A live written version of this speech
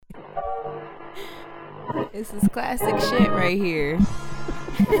This is classic shit right here.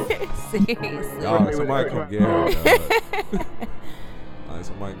 Seriously. Y'all, somebody come get her.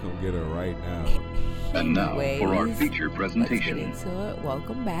 Somebody come get her right now. And now for our feature presentation. Let's get into it.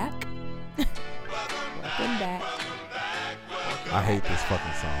 Welcome back. Welcome back. I hate this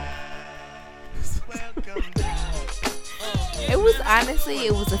fucking song. It was honestly,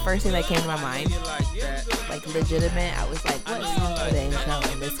 it was the first thing that came to my mind. Like legitimate. I was like, what song for the intro?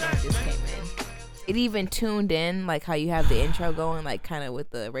 And this one just came in. It even tuned in, like how you have the intro going, like kind of with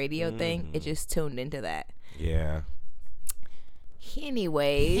the radio thing. It just tuned into that. Yeah.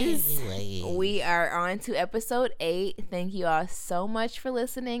 Anyways, we are on to episode 8. Thank you all so much for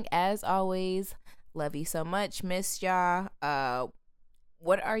listening. As always, love you so much. Miss y'all.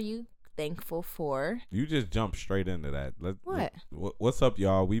 What are you thankful for? You just jumped straight into that. What? What's up,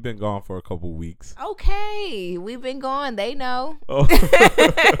 y'all? We've been gone for a couple weeks. Okay, we've been gone. They know. Oh.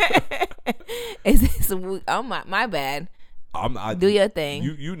 Is this? Oh my bad. Do your thing.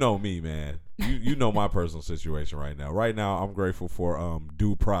 You know me, man. You know my personal situation right now. Right now, I'm grateful for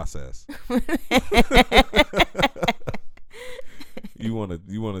due process. You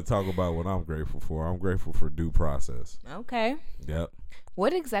wanna talk about what I'm grateful for? I'm grateful for due process. Okay. Yep.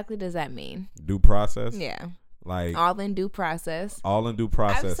 What exactly does that mean? Due process? Yeah. Like all in due process. All in due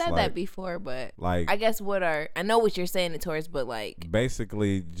process. I've said that before, but like I guess I know what you're saying it towards, but like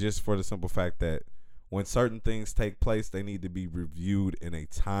basically just for the simple fact that when certain things take place, they need to be reviewed in a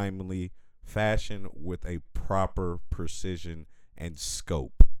timely fashion with a proper precision and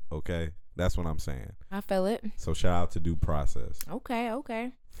scope. Okay? That's what I'm saying. I feel it. So shout out to due process.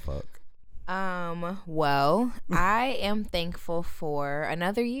 Okay. Fuck. Well, I am thankful for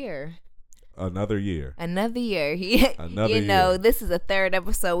another year. Another year. Another year. Another you know, year. This is the 3rd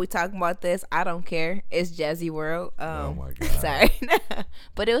episode we talking about this. I don't care. It's Jazzy World. Oh my God. Sorry.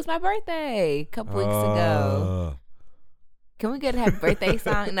 But it was my birthday a couple weeks ago. Can we get a happy birthday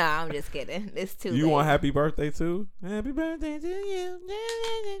song? No, I'm just kidding. It's too You late. want happy birthday too? Happy birthday to you.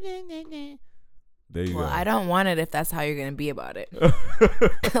 There you go. Well, I don't want it if that's how you're going to be about it.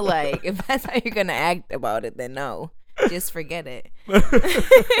 Like, if that's how you're going to act about it, then no. Just forget it.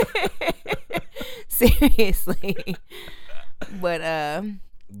 Seriously. But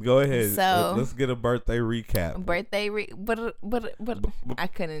go ahead. So let's get a birthday recap. But I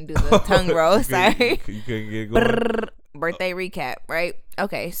couldn't do the tongue roll. Sorry. You couldn't get going. Birthday recap, right?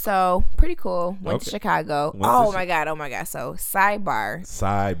 Okay, so pretty cool. Went to Chicago. Oh my god. So sidebar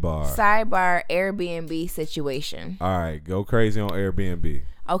Airbnb situation. All right, go crazy on Airbnb.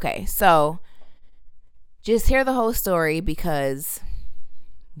 Okay, so just hear the whole story because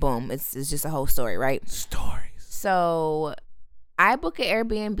boom, it's just a whole story, right? Stories. So I booked an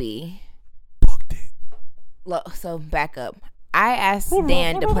Airbnb. Booked it. Look, so back up. I asked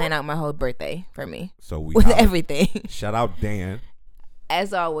Dan to plan out my whole birthday for me. So we with everything. Shout out Dan.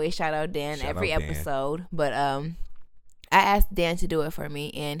 As always, shout out Dan every episode. But I asked Dan to do it for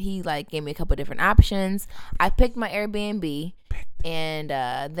me, and he like gave me a couple different options. I picked my Airbnb, and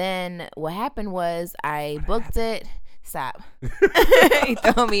then what happened was I booked it. Stop. You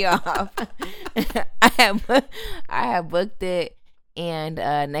throw me off. I have booked it. And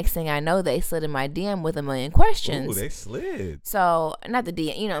next thing I know, they slid in my DM with a million questions. Ooh, they slid. So, not the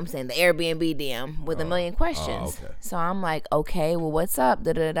DM, you know what I'm saying, the Airbnb DM with a million questions. Okay. So, I'm like, okay, well, what's up?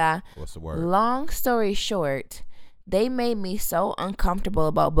 Da-da-da. What's the word? Long story short, they made me so uncomfortable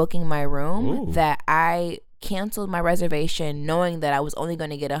about booking my room that I canceled my reservation knowing that I was only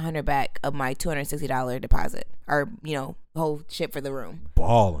going to get $100 back of my $260 deposit. Or, you know, whole shit for the room.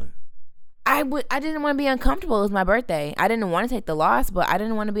 Balling. I didn't want to be uncomfortable. It was my birthday. I didn't want to take the loss, but I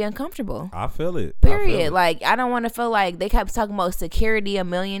didn't want to be uncomfortable. I feel it. Period. Like, I don't want to feel like they kept talking about security a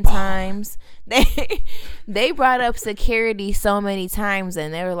million times. They brought up security so many times,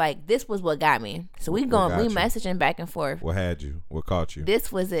 and they were like, this was what got me. So we messaging back and forth. What had you? What caught you?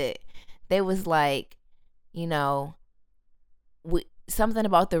 This was it. They was like, you know, something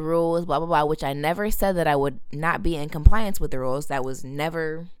about the rules, blah, blah, blah, which I never said that I would not be in compliance with the rules. That was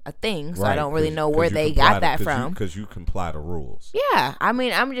never a thing. So I don't really know where they got that from. Because you comply to rules. Yeah. I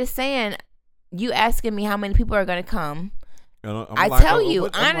mean, I'm just saying, you asking me how many people are going to come. I like, tell you,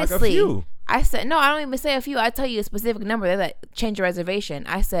 honestly, like I said, no, I don't even say a few. I tell you a specific number. They're like, change your reservation.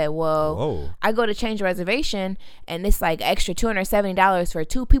 I said, well, I go to change your reservation, and it's like extra $270 for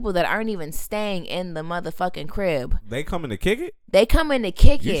 2 people that aren't even staying in the motherfucking crib. They coming to kick it? They coming to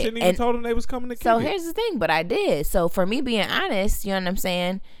kick it. You shouldn't even told them they was coming to kick it. So here's the thing, but I did. So for me being honest, you know what I'm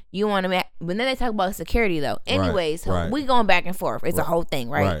saying? You want to, but then they talk about security though. Anyways, we going back and forth. It's a whole thing,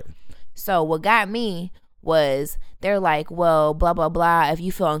 right? So what got me was they're like, well, blah, blah, blah. If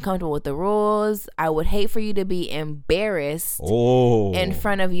you feel uncomfortable with the rules, I would hate for you to be embarrassed in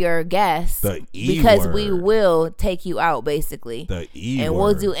front of your guests because we will take you out, basically. And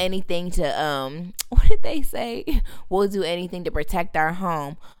we'll do anything to, what did they say? We'll do anything to protect our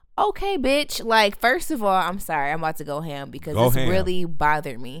home. Okay, bitch. Like, first of all, I'm sorry. I'm about to go ham because this really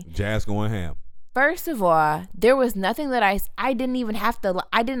bothered me. Jazz going ham. First of all, there was nothing that I didn't even have to,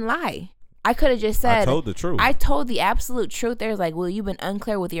 I didn't lie. I could have just said, I told the truth. I told the absolute truth. There's like, well, you've been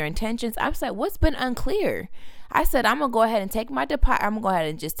unclear with your intentions. I was like, what's been unclear? I said, I'm going to go ahead and take my deposit. I'm going to go ahead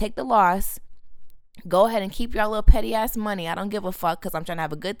and just take the loss. Go ahead and keep y'all little petty ass money. I don't give a fuck because I'm trying to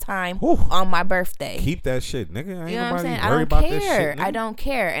have a good time on my birthday. Keep that shit, nigga. Ain't you know what I'm saying? I don't care. I don't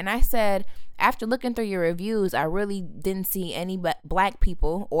care. And I said, after looking through your reviews, I really didn't see any black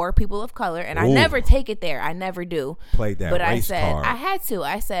people or people of color. And I never take it there. I never do. Played that but race I said, card. I had to.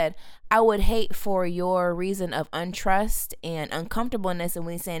 I said, I would hate for your reason of untrust and uncomfortableness and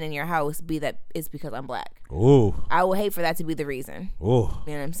when staying in your house be that it's because I'm black. Ooh. I would hate for that to be the reason. Ooh.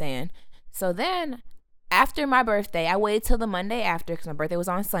 You know what I'm saying? So then, after my birthday, I waited till the Monday after because my birthday was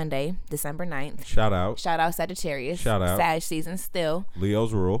on Sunday, December 9th. Shout out. Shout out Sagittarius. Shout out. Sag season still.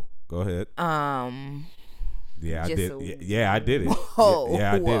 Leo's rule. Go ahead. Yeah, I did. Yeah, I did it. Whoa.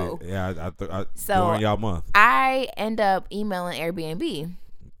 Yeah, I did it. Yeah, I so during y'all month. I end up emailing Airbnb.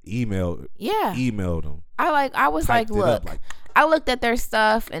 Emailed them. I was like, look, I looked at their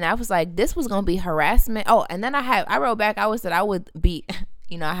stuff and I was like, this was gonna be harassment. Oh, and then I wrote back. I said I would be,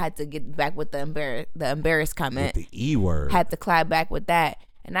 you know, I had to get back with the embarrassed comment. With the E word. Had to clap back with that,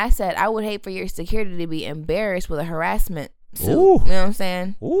 and I said I would hate for your security to be embarrassed with a harassment suit. Ooh. You know what I'm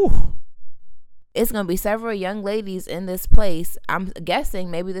saying? Ooh. It's gonna be several young ladies in this place. I'm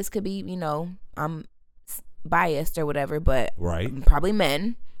guessing maybe this could be, you know, I'm biased or whatever, but probably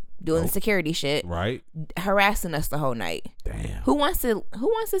men doing security shit, harassing us the whole night. Damn. Who wants to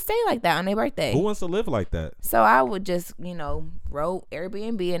stay like that on their birthday? Who wants to live like that? So I would just, you know, wrote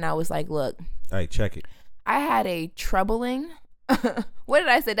Airbnb and I was like, look, hey, check it. I had a troubling. What did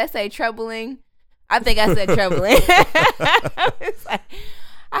I say? Did I say troubling? I think I said troubling. It's like,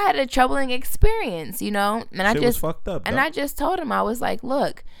 I had a troubling experience, you know, and I just fucked up. And I just told him, I was like,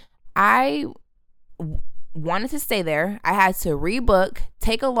 look, I wanted to stay there. I had to rebook,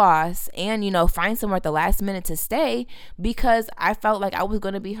 take a loss, and, you know, find somewhere at the last minute to stay because I felt like I was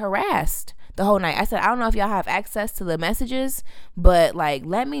going to be harassed the whole night. I said, I don't know if y'all have access to the messages, but like,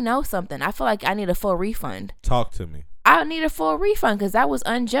 let me know something. I feel like I need a full refund. Talk to me. I need a full refund because that was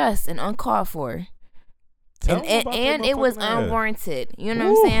unjust and uncalled for. And it was unwarranted. You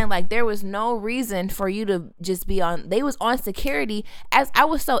know what I'm saying? Like, there was no reason for you to just be on. They was on security. As I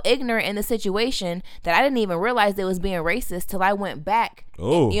was so ignorant in the situation that I didn't even realize they was being racist till I went back.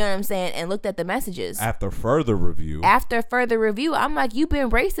 Oh, you know what I'm saying? And looked at the messages. After further review, I'm like, you've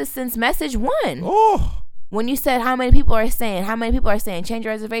been racist since message 1. Oh. When you said how many people are saying change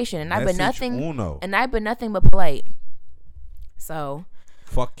your reservation, and I've been nothing but polite. So.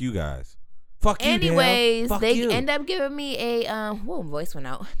 Fuck you guys. Fuck you. Anyways, they end up giving me a voice went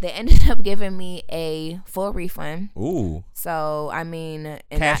out. They ended up giving me a full refund. Ooh. So I mean,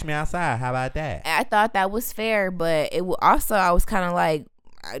 cash me outside. How about that? I thought that was fair, but it also I was kind of like,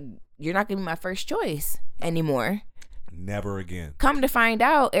 you're not gonna be my first choice anymore. Never again. Come to find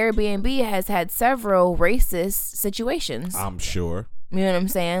out, Airbnb has had several racist situations. I'm sure. You know what I'm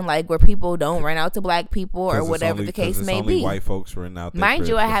saying? Like where people don't run out to black people or whatever the case may be. White folks running out there. Mind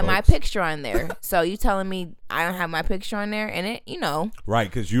you, I had my picture on there. So you telling me I don't have my picture on there, and it, you know, right?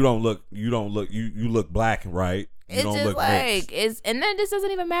 Because you look black, right? It's just like and then this doesn't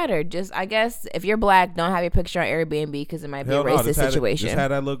even matter. Just I guess if you're black, don't have your picture on Airbnb because it might be a racist situation. Just had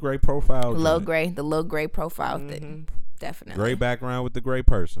that little gray profile. The little gray profile thing. Definitely. Gray background with the gray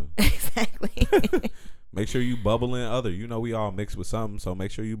person. Exactly. Make sure you bubble in other. You know we all mixed with something, so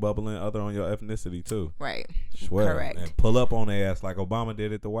make sure you bubble in other on your ethnicity too. Right. Swear. Correct. And pull up on their ass like Obama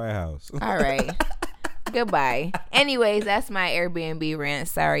did at the White House. All right. Goodbye. Anyways, that's my Airbnb rant.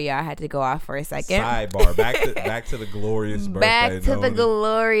 Sorry, y'all had to go off for a second. Sidebar. Back to the glorious birthday. Back to the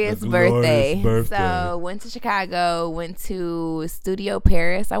glorious birthday. So went to Chicago. Went to Studio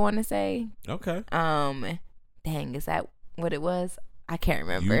Paris. I want to say. Okay. Dang, is that what it was? I can't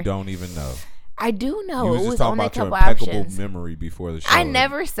remember. You don't even know. I do know. You was it was just talking only about a couple your impeccable options. memory before the show. I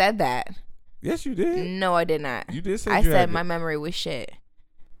never said that. Yes, you did. No, I did not. You did say I said my memory was shit.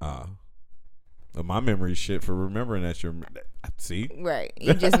 My memory is shit for remembering that you're. See? Right.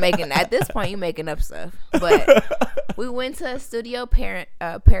 You just making, at this point, you making up stuff. But we went to Studio Paris,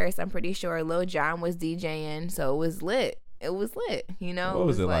 I'm pretty sure. Lil Jon was DJing, so it was lit. You know? What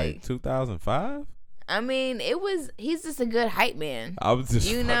was it like 2005? I mean, he's just a good hype man. I was just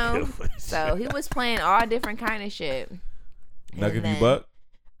So he was playing all different kind of shit. Nugget v. Buck?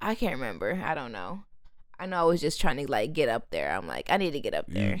 I can't remember. I don't know. I know I was just trying to like get up there. I'm like, I need to get up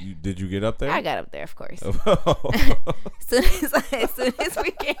there. Did you get up there? I got up there, of course.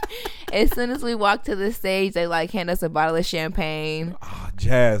 As soon as we walked to the stage, they like hand us a bottle of champagne. Oh,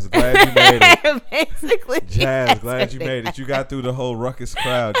 Jazz, glad you made it. Basically, Jazz, glad you made it. You got through the whole ruckus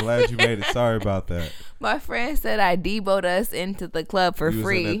crowd. Glad you made it. Sorry about that. My friend said I Debo'd us into the club for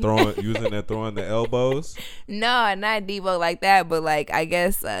free. You was in there throwing the elbows? No, not Debo like that, but like I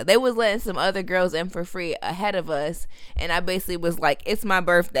guess they was letting some other girls in for free ahead of us, and I basically was like, "It's my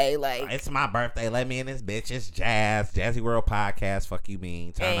birthday, like it's my birthday. Let me in this bitch. It's Jazz, Jazzy World Podcast. Fuck you,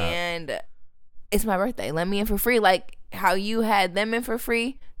 mean. Turn and up. It's my birthday. Let me in for free. Like how you had them in for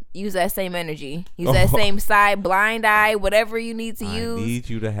free. Use that same energy. Use that same side, blind eye, whatever you need to use. I need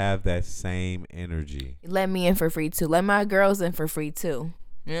you to have that same energy. Let me in for free too. Let my girls in for free too.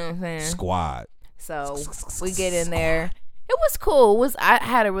 You know what I'm saying? Squad. So we get in there. It was cool. I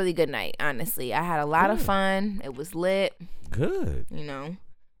had a really good night, honestly. I had a lot of fun. It was lit. Good. You know.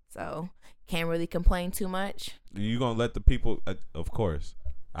 So can't really complain too much. You gonna let the people of course.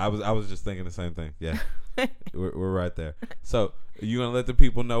 I was just thinking the same thing. Yeah. we're right there. So you gonna let the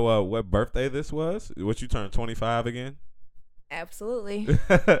people know what birthday this was? What you turned 25 again? Absolutely.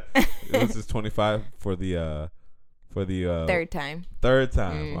 This is 25 for the third time. Third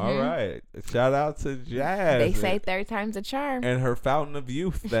time. All right. Shout out to Jazz. They say third time's a charm. And her fountain of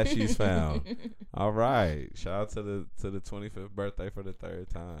youth that she's found. All right. Shout out to the 25th birthday for the third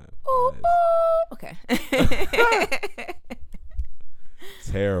time. Ooh, nice. Okay.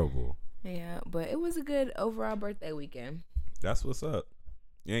 Terrible. Yeah, but it was a good overall birthday weekend. That's what's up.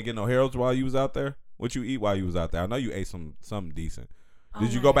 You ain't get no Harold's while you was out there? What you eat while you was out there? I know you ate something decent.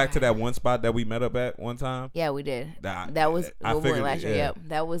 Did you go back to that one spot that we met up at one time? Yeah, we did. That was last year. Yep,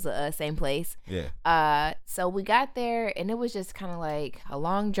 that was the same place. Yeah. So we got there and it was just kind of like a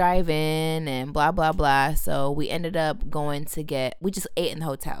long drive in and blah blah blah. So we ended up we just ate in the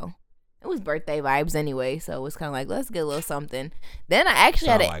hotel. It was birthday vibes anyway, so it was kind of like, let's get a little something. Then I actually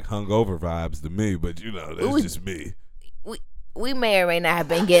had like hungover vibes to me, but that's just me. We may or may not have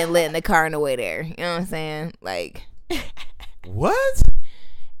been getting lit in the car on the way there. You know what I'm saying? Like, what?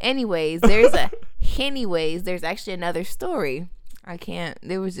 Anyways, there's actually another story.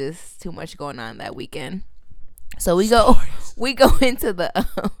 There was just too much going on that weekend. So we go into the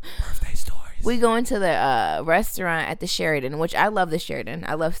birthday stories. We go into the restaurant at the Sheraton, which I love the Sheraton.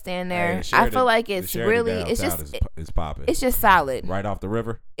 I love staying there. Hey, Sheraton, I feel like it's really, it's just, it's popping. It's just solid. Right off the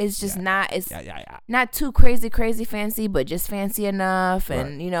river. It's just not too crazy fancy, but just fancy enough.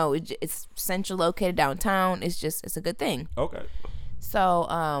 And it's central located downtown. It's a good thing. Okay.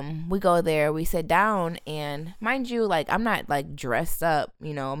 So we go there, we sit down, and mind you, like I'm not like dressed up,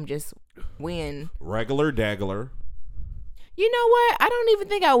 I'm just regular daggler. You know what? I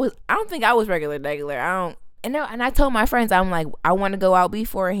don't think I was regular daggler. And I told my friends, I'm like, I want to go out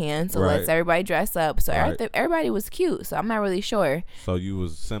beforehand, so let's everybody dress up. So everybody was cute, so I'm not really sure. So you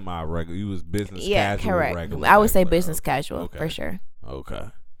was semi-regular, you was business casual. Yeah, correct. Regular, I would say business casual for sure. Okay.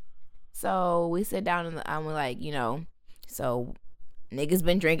 So we sit down and I'm like, so niggas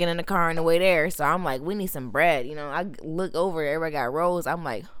been drinking in the car on the way there, so I'm like, we need some bread. I look over, everybody got rolls. I'm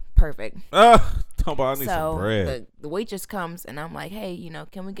like, perfect. I need some bread. The waitress comes and I'm like, hey,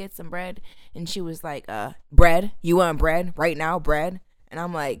 can we get some bread? And she was like, bread? You want bread right now? Bread? And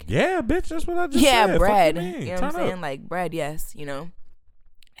I'm like, yeah, bitch, that's what I just said. Yeah, bread. You know what I'm saying? Like bread, yes. And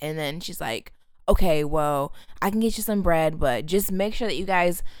then she's like, okay, well, I can get you some bread, but just make sure that you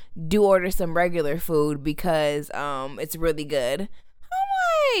guys do order some regular food because it's really good.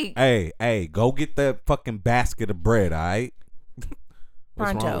 I'm like, hey, go get that fucking basket of bread, all right?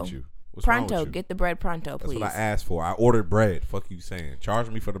 What's pronto. wrong with you? Pronto, get the bread pronto, please. That's what I asked for. I ordered bread. Fuck you saying. Charge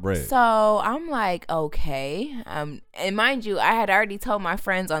me for the bread. So I'm like, okay. And mind you, I had already told my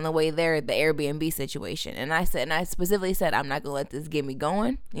friends on the way there the Airbnb situation. And I specifically said, I'm not going to let this get me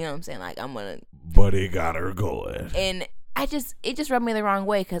going. You know what I'm saying? Like, I'm going to. But it got her going. And it just rubbed me the wrong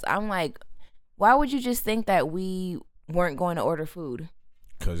way because I'm like, why would you just think that we weren't going to order food?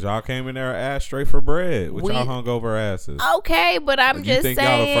 Because y'all came in there and asked straight for bread with y'all hungover asses. Okay, but I'm just saying. You think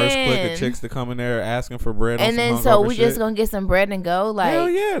y'all the first clique of chicks to come in there asking for bread and then so we just going to get some bread and go? Like, hell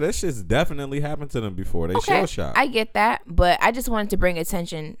yeah, that shit's definitely happened to them before. They show shop. I get that, but I just wanted to bring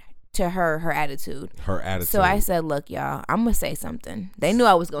attention to her attitude. Her attitude. So I said, look, y'all, I'm going to say something. They knew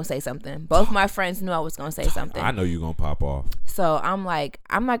I was going to say something. Both my friends knew I was going to say something. I know you're going to pop off. So I'm like,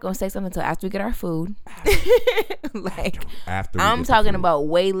 I'm not going to say something until after we get our food. Like, after I'm talking about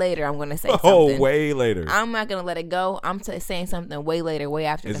way later, I'm going to say something. Oh, way later. I'm not going to let it go. I'm saying something way later, way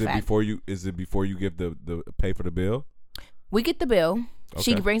after the fact. Is it before you give the pay for the bill? We get the bill. Okay.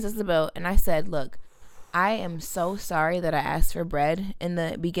 She brings us the bill. And I said, look, I am so sorry that I asked for bread in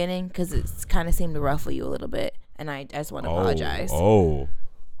the beginning because it kind of seemed to ruffle you a little bit. And I just want to apologize.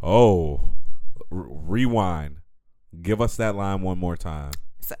 Rewind. Give us that line one more time.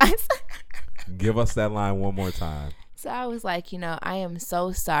 Give us that line one more time. So I was like, I am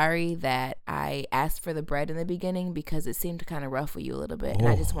so sorry that I asked for the bread in the beginning because it seemed to kind of ruffle you a little bit. And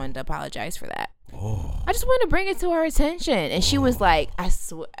I just wanted to apologize for that. I just wanted to bring it to her attention. And she was like, I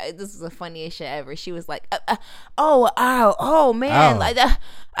swear, this is the funniest shit ever. She was like, man. Like,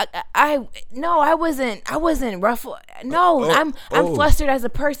 I wasn't ruffled. No, I'm flustered as a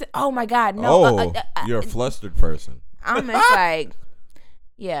person. Oh my God. No. You're a flustered person. I'm just like,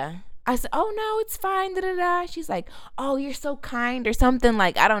 yeah. I said, oh no, it's fine. She's like, oh, you're so kind or something.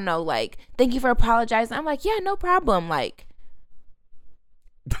 Like, I don't know. Like, thank you for apologizing. I'm like, yeah, no problem. Like,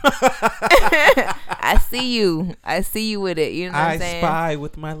 I see you with it. You know what I'm saying? I spy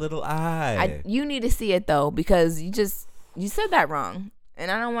with my little eye. You need to see it though, because you said that wrong, and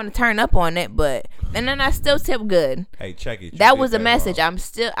I don't want to turn up on it. But and then I still tip good. Hey, check it. That was a message. Wrong.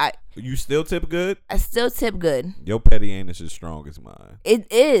 You still tip good? I still tip good. Your petty ain't as strong as mine. It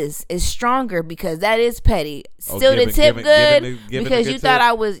is. It's stronger because that is petty. Still to tip good because you thought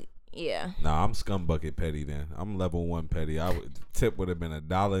I was. Yeah. Nah, I'm scumbucket petty then. I'm level 1 petty. Tip would have been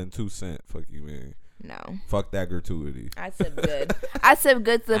 $1.02. Fuck you, man. No. Fuck that gratuity. I tip good. I tip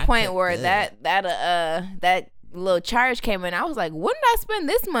good to the point where that little charge came in. I was like, when did I spend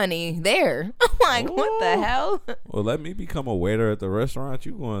this money there? I'm like, what the hell? Well, let me become a waiter at the restaurant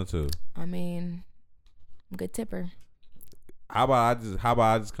you going to. I mean, I'm a good tipper. How about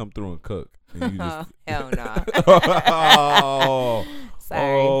I just come through and cook? And you just... Hell no. Oh.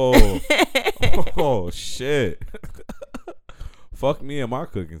 Sorry. Oh shit. Fuck me and my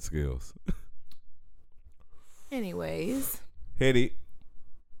cooking skills. Anyways. Hit it.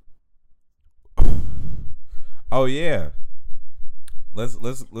 Oh yeah. Let's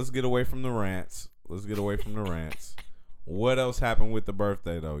get away from the rants. What else happened with the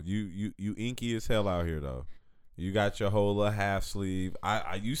birthday though? You inky as hell out here though. You got your whole little half sleeve.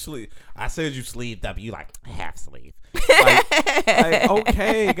 I said you sleeved up. You like half sleeve. Like,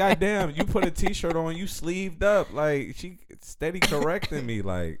 okay, goddamn. You put a t-shirt on. You sleeved up. Like she steady correcting me.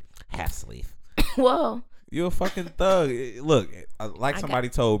 Like half sleeve. Whoa. You're a fucking thug. Look, like somebody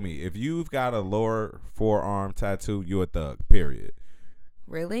told me, if you've got a lower forearm tattoo, you're a thug. Period.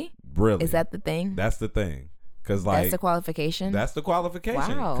 Really? Really? Is that the thing? That's the thing. Cause like that's the qualification. That's the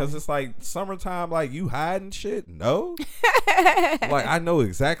qualification. Wow. Cause it's like summertime. Like you hiding shit. No. Like I know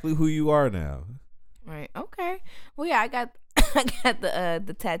exactly who you are now. Right. Okay. Well, yeah. I got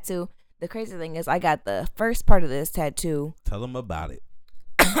the tattoo. The crazy thing is, I got the first part of this tattoo. Tell them about it.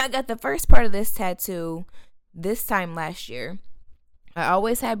 I got the first part of this tattoo this time last year. I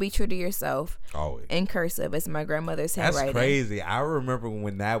always had "Be True to Yourself" always in cursive. It's my grandmother's handwriting. That's crazy. I remember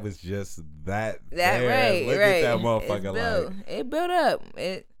when that was just that. Right. Look at that motherfucker. It built up.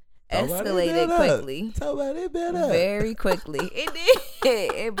 It escalated quickly. It built up very quickly. It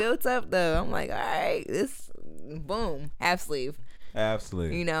did. It built up though. I'm like, all right, this boom, half sleeve.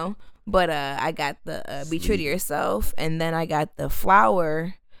 You know. But I got the "Be True to Yourself," and then I got the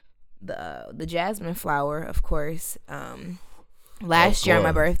flower, the jasmine flower, of course. Last year on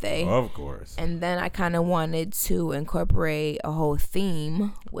my birthday. Of course. And then I kind of wanted to incorporate a whole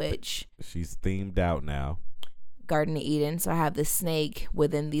theme, which... She's themed out now. Garden of Eden. So I have the snake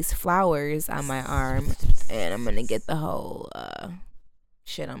within these flowers on my arm. And I'm going to get the whole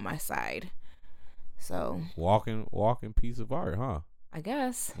shit on my side. So... Walking piece of art, huh? I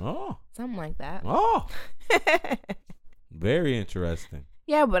guess. Oh. Something like that. Oh. Very interesting.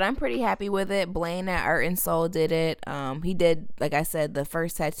 Yeah, but I'm pretty happy with it. Blaine at Art and Soul did it. He did, like I said, the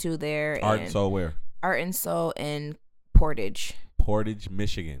first tattoo there. Art and Soul where? Art and Soul in Portage. Portage,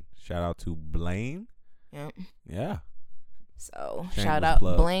 Michigan. Shout out to Blaine. Yep. Yeah. So shout out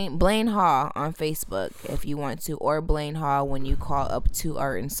Blaine Hall on Facebook if you want to, or Blaine Hall when you call up to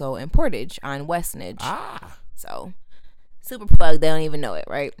Art and Soul in Portage on Westnedge. So super plug. They don't even know it,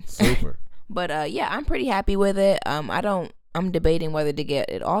 right? Super. But yeah, I'm pretty happy with it. I don't I'm debating whether to get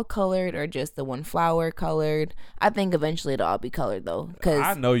it all colored or just the one flower colored. I think eventually it'll all be colored though, because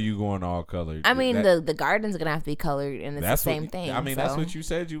I know you going all colored. I mean, the garden's gonna have to be colored, and it's the same thing. I mean, so. That's what you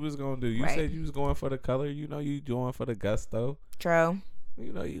said you was gonna do. You said you was going for the color. You know, you going for the gusto. True.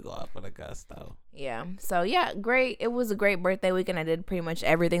 You know, you going for the gusto. Yeah. So yeah, great. It was a great birthday weekend. I did pretty much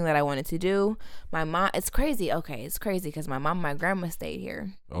everything that I wanted to do. My mom. It's crazy. Okay, it's crazy because my mom and my grandma stayed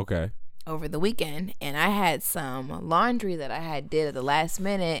here. Okay. Over the weekend, and I had some laundry that I had did at the last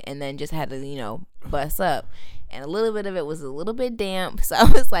minute, and then just had to bust up, and a little bit of it was a little bit damp, so I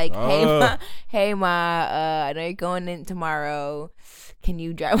was like, hey ma, I know you're going in tomorrow, can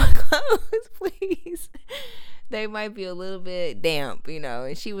you dry my clothes please? They might be a little bit damp,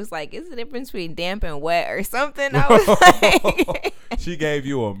 and she was like, is the difference between damp and wet or something? I was like, she gave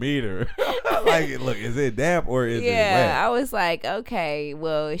you a meter. Like, look, is it damp or is it wet? Yeah, I was like, okay,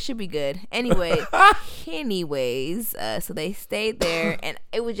 well, it should be good. Anyways, so they stayed there, and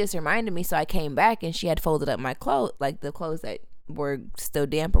it was just reminding me, so I came back, and she had folded up my clothes, like the clothes that were still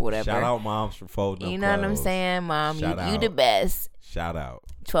damp or whatever. Shout out moms for folding up You know clothes. what I'm saying, Mom? Shout You the best. Shout out.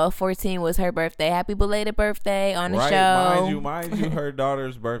 12/14 was her birthday. Happy belated birthday on the right, show. Mind you, her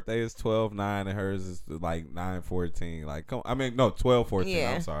daughter's birthday is 12/9 and hers is like 9/14. Like, 12/14.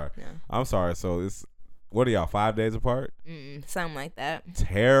 Yeah. I'm sorry. Yeah. I'm sorry. So it's, what are y'all, 5 days apart? Something like that.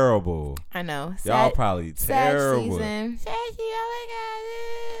 Terrible. I know. Y'all probably terrible. Sad season. Oh my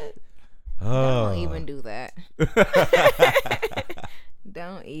God. Oh. Don't even do that.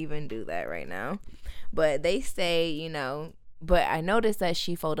 Don't even do that right now. But they say, but I noticed that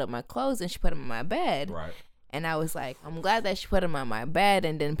she folded up my clothes and she put them in my bed. Right. And I was like, I'm glad that she put them on my bed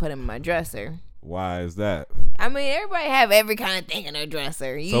and didn't put them in my dresser. Why is that? I mean, everybody have every kind of thing in their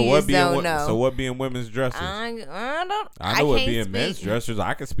dresser. You so just don't know. So what be in women's dressers? I know what be in men's dressers.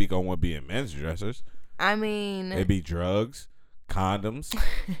 I can speak on what be in men's dressers. I mean, it be drugs, condoms,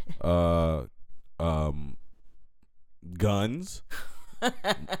 guns.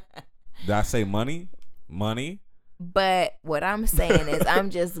 Did I say money? Money. But what I'm saying is,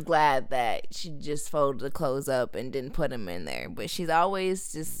 I'm just glad that she just folded the clothes up and didn't put them in there. But she's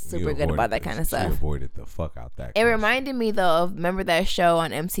always just super good about that kind of stuff. She avoided the fuck out that. It reminded me though of, remember that show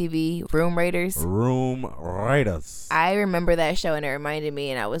on MTV, Room Raiders? Room Raiders. I remember that show, and it reminded me,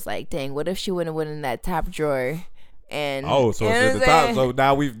 and I was like, dang, what if she wouldn't have went in that top drawer? And so it's at the top. So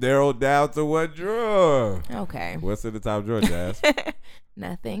now we've narrowed down to what drawer? Okay. What's in the top drawer, Jazz?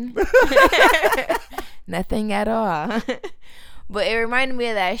 Nothing. Nothing at all. But it reminded me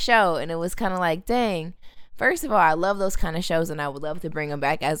of that show, and it was kind of like, dang. First of all, I love those kind of shows, and I would love to bring them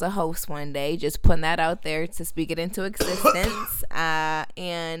back as a host one day. Just putting that out there to speak it into existence.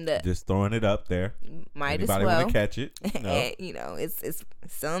 And just throwing it up there. Might Anybody as well want to catch it? It's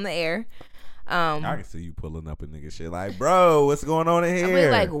still in the air. I can see you pulling up a nigga shit like, bro, what's going on in here? I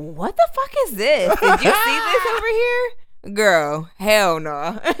mean, like, what the fuck is this? Did you see this over here? Girl, hell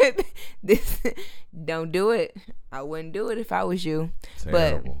no. Don't do it. I wouldn't do it if I was you.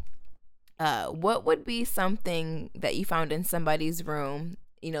 Terrible. But what would be something that you found in somebody's room?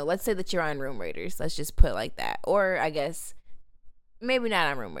 Let's say that you're on Room Raiders. Let's just put it like that. Or I guess maybe not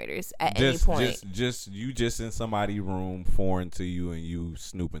on Room Raiders at any point. Just in somebody's room, foreign to you, and you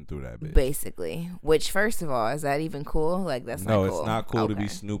snooping through that bitch. Basically. Which, first of all, is that even cool? Like, that's not cool. No, it's not cool to be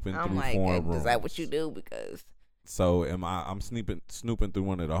snooping through foreign rooms. Is that what you do? Because so I'm snooping through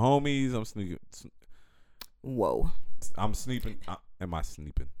one of the homies. I'm sneaking. Whoa. I'm sneaking. Am I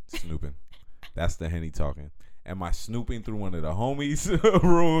snooping? That's the Henny talking. Am I snooping through one of the homies'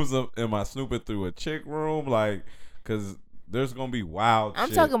 rooms? Am I snooping through a chick room? Like, because there's gonna be wild.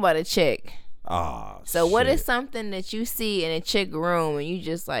 I'm talking about a chick. So what is something that you see in a chick room and you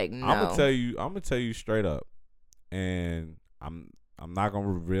just like, no? I'm gonna tell you straight up, and I'm not gonna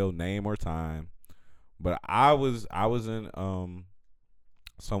reveal name or time, but I was in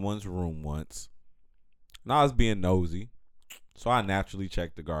someone's room once, and I was being nosy, so I naturally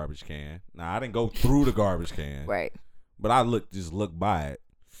checked the garbage can. Now I didn't go through the garbage can, right? But I looked by it.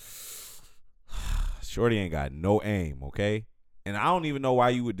 Shorty ain't got no aim, okay? And I don't even know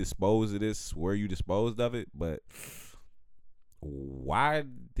why you would dispose of this, where you disposed of it, but why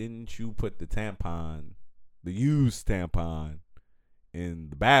didn't you put the used tampon, in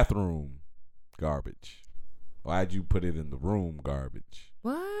the bathroom garbage? Why'd you put it in the room garbage?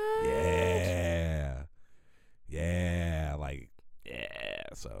 What?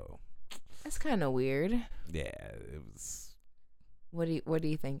 So. That's kind of weird. Yeah, it was. What are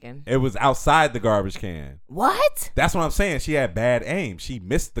you thinking? It was outside the garbage can. What? That's what I'm saying. She had bad aim. She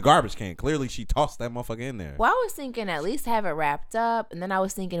missed the garbage can. Clearly, she tossed that motherfucker in there. Well, I was thinking at least have it wrapped up, and then I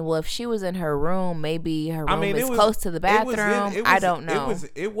was thinking, well, if she was in her room, maybe her room is close to the bathroom. I don't know.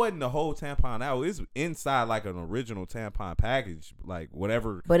 It wasn't the whole tampon out. It was inside like an original tampon package, like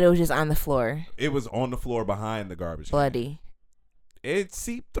whatever. But it was just on the floor. It was on the floor behind the garbage can. Bloody. It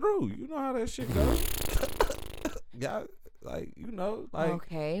seeped through. You know how that shit goes. Yeah. Like, you know, like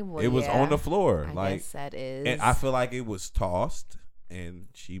okay, well, it was on the floor. I guess that is. And I feel like it was tossed, and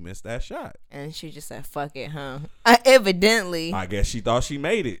she missed that shot. And she just said, "Fuck it, huh?" Evidently, I guess she thought she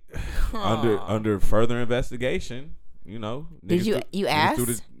made it. Under further investigation, you know. Did you ask?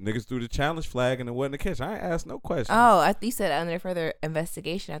 Niggas threw the challenge flag, and it wasn't a catch. I ain't asked no questions. Oh, you said under further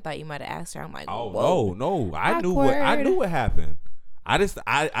investigation. I thought you might have asked her. I'm like, oh, whoa. no. I knew what happened.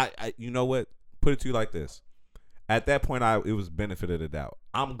 I you know what? Put it to you like this. At that point, it was benefit of the doubt.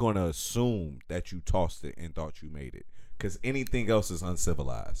 I'm going to assume that you tossed it and thought you made it. Because anything else is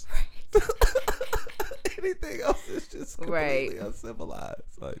uncivilized. Anything else is just completely uncivilized.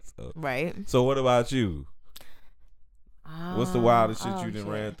 Like, so. Right. So what about you? What's the wildest shit you done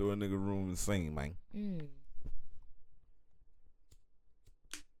ran through a nigga room and seen, man?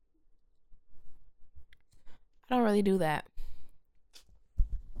 I don't really do that.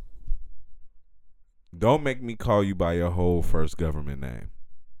 Don't make me call you by your whole first government name.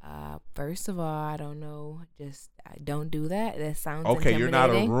 First of all, I don't know. Just don't do that. That sounds okay. You're not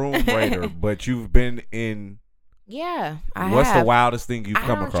a room raider, but you've been in. Yeah, What's the wildest thing you've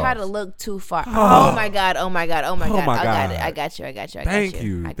come across? I don't try to look too far. Oh my god! I got you. Thank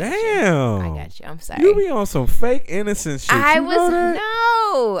you. Damn. I got you. I'm sorry. You be on some fake innocent shit. I was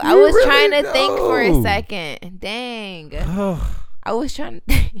trying to think for a second. Dang. I was trying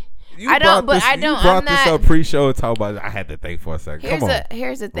to think. You brought this up pre-show. Talk about it. I had to think for a second.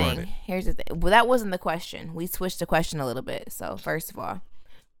 Here's the thing. Well, that wasn't the question. We switched the question a little bit. So first of all,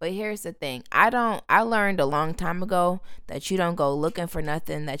 but here's the thing. I learned a long time ago that you don't go looking for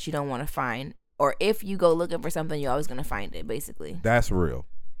nothing that you don't want to find, or if you go looking for something, you're always gonna find it. Basically, that's real.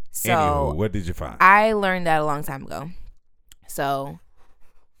 So, anywho, what did you find? I learned that a long time ago. So,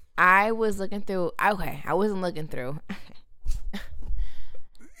 I was looking through. Okay, I wasn't looking through.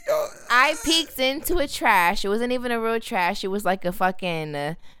 I peeked into a trash. It wasn't even a real trash. It was like a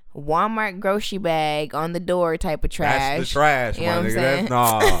fucking Walmart grocery bag on the door type of trash. That's the trash, you my know nigga.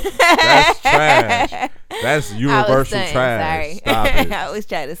 That's trash. That's universal trash. Sorry. Stop it. I was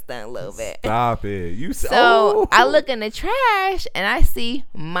trying to stunt a little bit. Stop it. I look in the trash and I see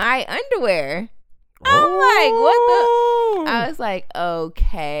my underwear. I'm like, what the? I was like,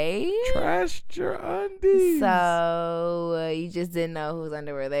 okay. Trashed your undies. So you just didn't know whose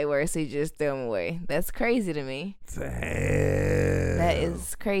underwear they were, so you just threw them away. That's crazy to me. Damn. That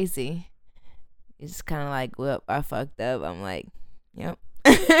is crazy. It's just kind of like, well, I fucked up. I'm like, yep.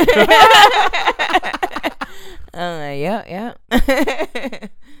 I'm like, yep.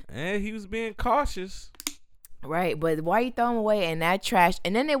 And he was being cautious. Right, but why you throw them away in that trash?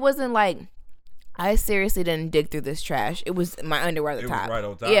 And then it wasn't like, I seriously didn't dig through this trash. It was my underwear at the top. It was right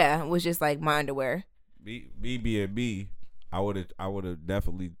on top. Yeah, it was just like my underwear. B, I would have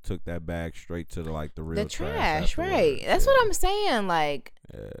definitely took that bag straight to the real trash. Right. That's what I'm saying. Like,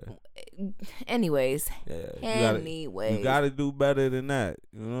 anyways. Yeah. You got to do better than that.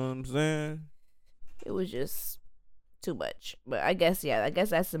 You know what I'm saying? It was just too much. But I guess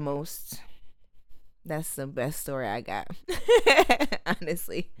that's the best story I got.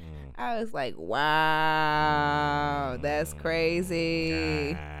 Honestly. I was like, wow, that's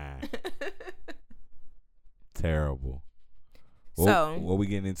crazy. Terrible. So, what we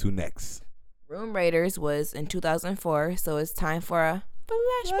getting into next? Room Raiders was in 2004, so it's time for a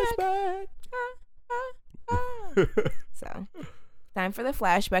flashback. So, time for the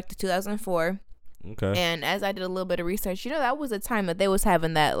flashback to 2004. Okay. And as I did a little bit of research, that was a time that they was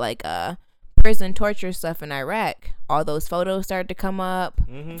having that prison torture stuff in Iraq. All those photos started to come up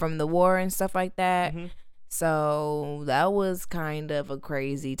from the war and stuff like that. So that was kind of a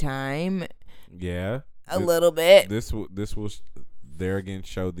crazy time. Yeah, a little bit. This was there again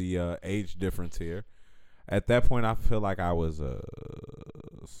show the age difference here. At that point, I feel like I was a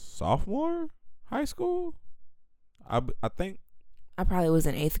sophomore high school. I think I probably was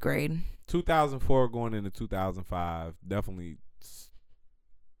in 8th grade. 2004 going into 2005, definitely.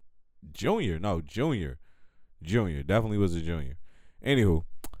 Junior. Definitely was a junior. Anywho,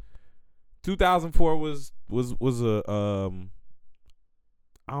 2004 was a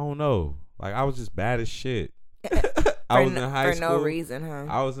I don't know. Like, I was just bad as shit. I was in high school for no reason, huh?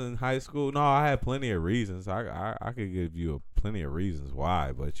 I was in high school. No, I had plenty of reasons. I could give you plenty of reasons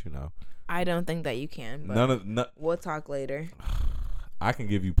why, but you know. I don't think that you can. But we'll talk later. I can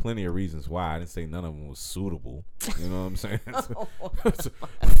give you plenty of reasons why. I didn't say none of them was suitable. You know what I'm saying?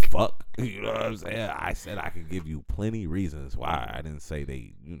 Fuck. You know what I'm saying? I said I could give you plenty of reasons why. I didn't say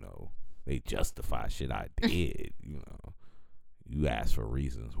they justify shit I did. You know, you asked for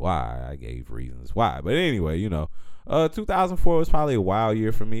reasons why. I gave reasons why. But anyway, 2004 was probably a wild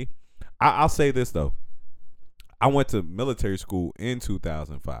year for me. I'll say this though. I went to military school in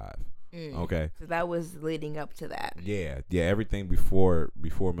 2005. Okay. So that was leading up to that. Yeah. Everything before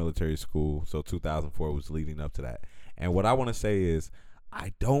military school. So 2004 was leading up to that. And what I want to say is,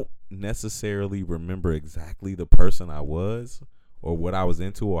 I don't necessarily remember exactly the person I was, or what I was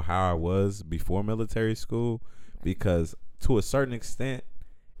into, or how I was before military school, because to a certain extent,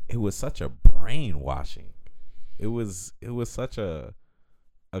 it was such a brainwashing. It was such a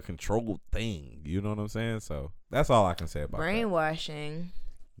controlled thing. You know what I'm saying? So that's all I can say about brainwashing.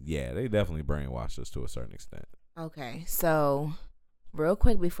 Yeah, they definitely brainwashed us to a certain extent. Okay, so real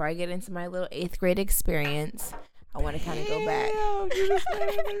quick before I get into my little 8th grade experience, I want to kind of go back. You just made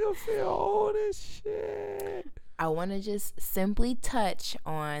a nigga feel all this shit. I want to just simply touch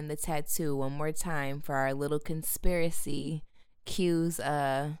on the tattoo one more time for our little conspiracy cues.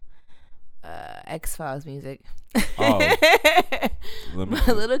 X-Files music. Oh, my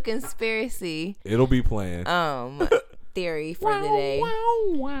little conspiracy. It'll be playing. Theory for the day.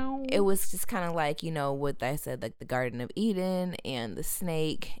 It was just kind of like, what I said, like the Garden of Eden and the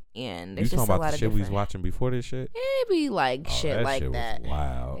snake, and there's just a lot of shit we was watching before this shit. It'd be like shit like that.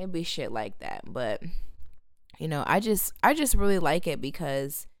 Wow. It'd be shit like that, but I just really like it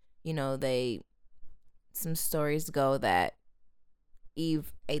because some stories go that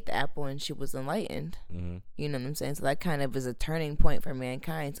Eve ate the apple and she was enlightened. Mm-hmm. You know what I'm saying? So that kind of is a turning point for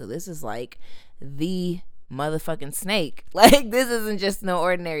mankind. So this is like the motherfucking snake. Like, this isn't just no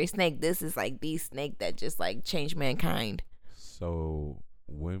ordinary snake. This is like the snake that just like changed mankind. So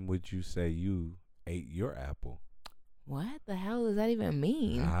when would you say you ate your apple? What the hell does that even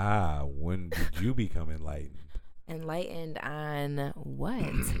mean? When did you become enlightened? Enlightened on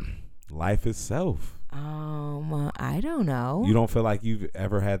what? Life itself. I don't know. You don't feel like you've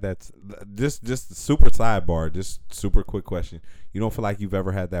ever had that? Just super sidebar, just super quick question. You don't feel like you've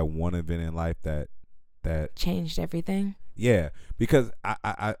ever had that one event in life that changed everything? Yeah, because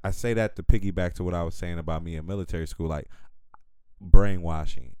I say that to piggyback to what I was saying about me in military school, like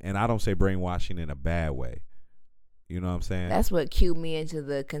brainwashing. And I don't say brainwashing in a bad way. You know what I'm saying? That's what cued me into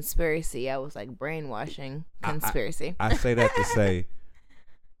the conspiracy. I was like, brainwashing conspiracy. I say that to say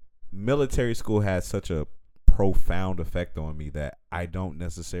military school had such a profound effect on me that I don't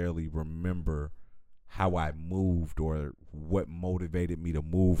necessarily remember how I moved or what motivated me to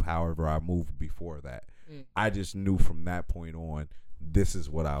move however I moved before that. I just knew from that point on, this is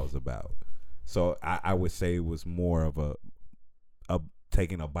what I was about. So I would say it was more of a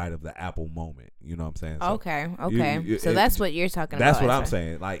taking a bite of the apple moment. You know what I'm saying? So okay. So that's what you're talking about. That's what I'm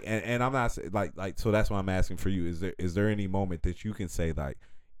saying. Like, and I'm not like. So that's why I'm asking for you. Is there any moment that you can say like,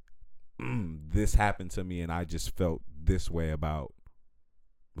 this happened to me and I just felt this way about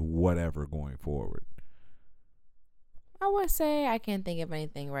whatever going forward? I would say I can't think of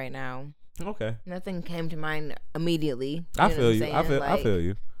anything right now. Okay. Nothing came to mind immediately. I feel you. I feel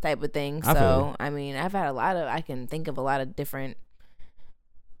you. Type of thing. So I mean, I've had I can think of a lot of different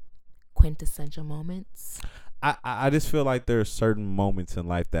quintessential moments. I just feel like there are certain moments in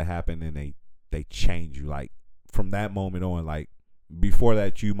life that happen and they change you. Like from that moment on, like before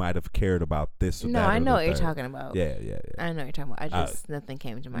that you might have cared about this or that. No, I know what you're talking about. Yeah. I know what you're talking about. I just nothing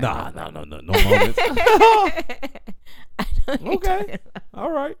came to mind. No moments. I know okay. All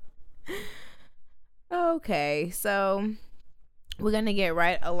right. Okay, so we're gonna get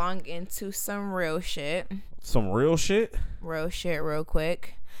right along into some real shit. Some real shit? Real shit real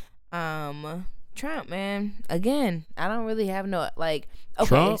quick. Trump, man. Again, I don't really have no okay,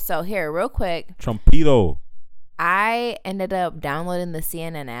 Trump? So here, real quick. Trumpito. I ended up downloading the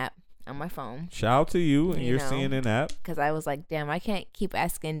CNN app on my phone. Shout out to you and your CNN app. Because I was like, damn, I can't keep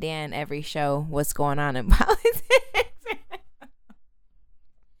asking Dan every show what's going on in politics.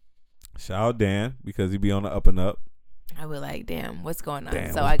 Shout out Dan because he be on the up and up. I was like, damn, what's going on?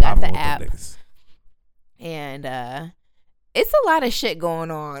 Damn, so I got the app. And it's a lot of shit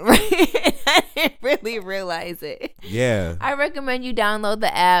going on, right? I didn't really realize it. Yeah. I recommend you download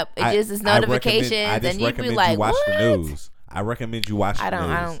the app. It just is notifications, and you'd be like, watch what? The news. I recommend you watch the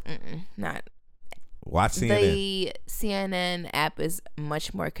news. Not. Watch CNN. The CNN app is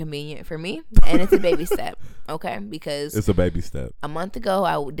much more convenient for me, and it's a baby step. Okay, because it's a baby step. A month ago,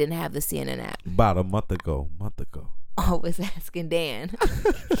 I didn't have the CNN app. About a month ago. I was asking Dan.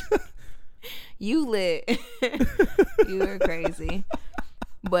 You lit. You were crazy.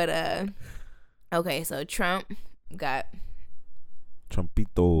 But okay, so Trump got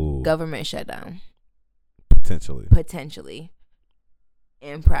Trumpito government shutdown. Potentially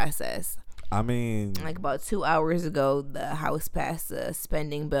in process. I mean, like about 2 hours ago, the House passed a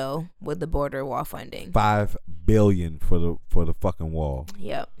spending bill with the border wall funding. $5 billion for the fucking wall.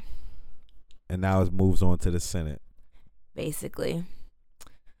 Yep. And now it moves on to the Senate. Basically.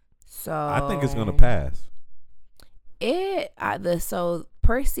 So I think it's gonna pass. So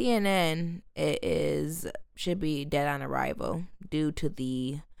per CNN, should be dead on arrival due to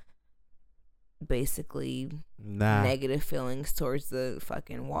the basically negative feelings towards the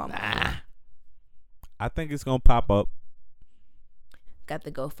fucking Walmart. I think it's gonna pop up. Got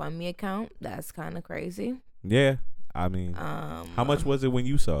the GoFundMe account. That's kind of crazy. Yeah, I mean, how much was it when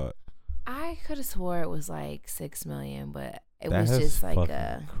you saw it? I could have swore it was like 6 million, but was just like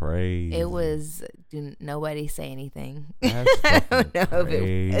crazy. It was. Nobody say anything. I don't know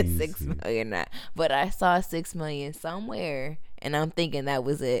crazy. If it was 6 million or not, but I saw 6 million somewhere, and I'm thinking that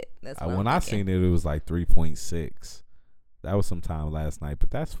was it. That's when I seen it, it was like 3.6. That was sometime last night, but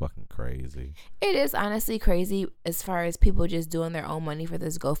that's fucking crazy. It is honestly crazy as far as people just doing their own money for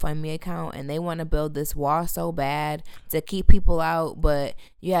this GoFundMe account, and they want to build this wall so bad to keep people out, but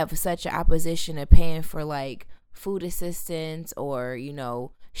you have such an opposition of paying for like food assistance or,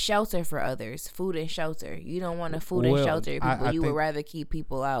 shelter for others, food and shelter. You don't want to food and shelter people. You would rather keep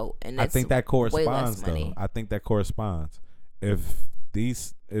people out, and that's I think that corresponds way less money. though. I think that corresponds. If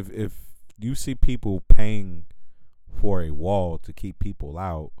you see people paying for a wall to keep people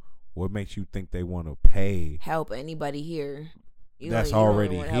out, what makes you think they want to help anybody here? That's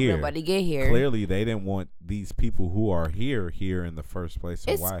already here. Help nobody get here. Clearly, they didn't want these people who are here in the first place.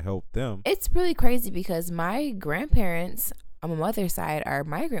 So why help them? It's really crazy because my grandparents on my mother's side are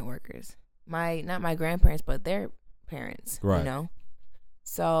migrant workers. Not my grandparents, but their parents. Right.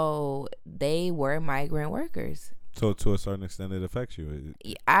 So they were migrant workers. So to a certain extent, it affects you.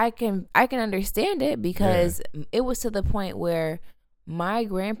 I can understand it because it was to the point where my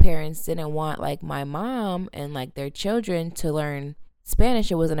grandparents didn't want like my mom and like their children to learn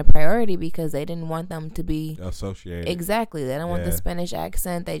Spanish. It wasn't a priority because they didn't want them to be associated. Exactly. They don't want the Spanish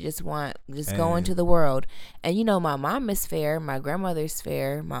accent. They just want go into the world. And my mom is fair. My grandmother's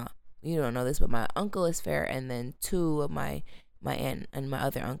fair. You don't know this, but my uncle is fair. And then two of my aunt and my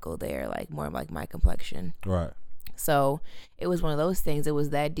other uncle, they're like more like my complexion. Right. So it was one of those things. It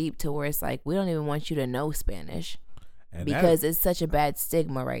was that deep to where it's like, we don't even want you to know Spanish because it's such a bad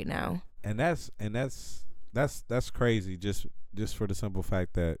stigma right now. And that's crazy. Just for the simple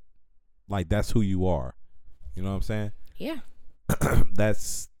fact that, like, that's who you are. You know what I'm saying? Yeah.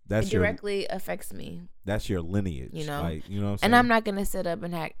 That's it directly affects me. That's your lineage. Like, you know what I'm saying? And I'm not gonna sit up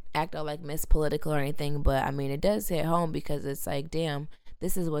and act all like Miss Political or anything, but I mean, it does hit home because it's like, damn,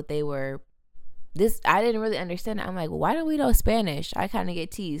 this is what they were. I didn't really understand it. I'm like, well, why don't we know Spanish? I kind of get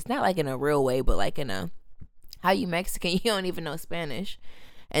teased, not like in a real way, but like in a, how you Mexican, you don't even know Spanish.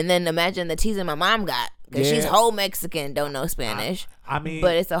 And then imagine the teasing my mom got because she's whole Mexican, don't know Spanish. I mean,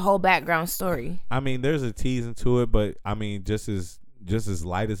 but it's a whole background story. I mean, there's a teasing to it, but I mean, just as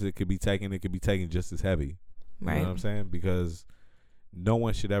light as it could be taken just as heavy. Right. You know what I'm saying? Because no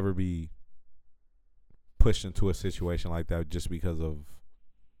one should ever be pushed into a situation like that just because of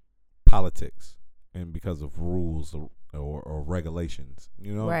politics and because of rules or regulations,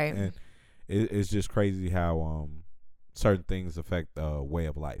 right? And it's just crazy how certain things affect way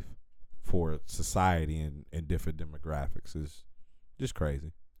of life for society and different demographics. Is just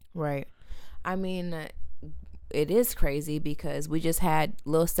crazy, right? I mean, it is crazy because we just had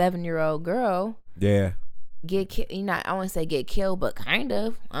little 7-year-old girl, get killed. I won't say get killed, but kind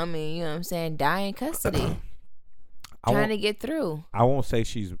of. I mean, you know what I'm saying, die in custody. Trying to get through. I won't say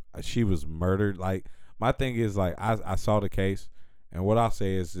she was murdered. Like, my thing is, like, I saw the case, and what I'll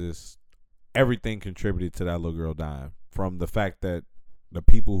say is everything contributed to that little girl dying. From the fact that the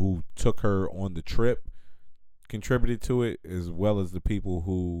people who took her on the trip contributed to it, as well as the people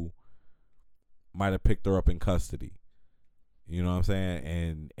who might have picked her up in custody. You know what I'm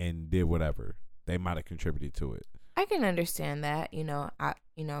saying? And did whatever. They might have contributed to it. I can understand that, I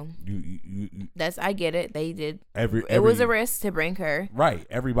get it. They did. It was a risk to bring her. Right.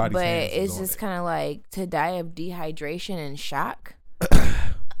 Everybody's but hands it's just kind of like to die of dehydration and shock.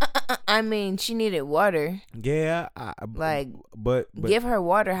 I mean, she needed water. Yeah. But give her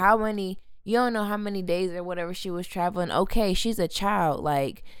water. How many? You don't know how many days or whatever she was traveling. Okay, she's a child.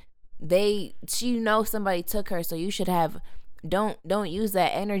 Like, she knows somebody took her, so you should have, don't use that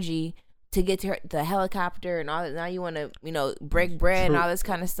energy to get to her, the helicopter and all that. Now you want to, break bread and all this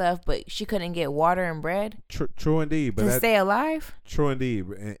kind of stuff, but she couldn't get water and bread. True indeed. But to stay alive? True indeed.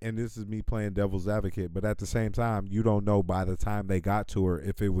 And this is me playing devil's advocate, but at the same time, you don't know by the time they got to her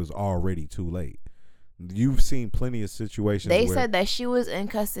if it was already too late. You've seen plenty of situations. They said that she was in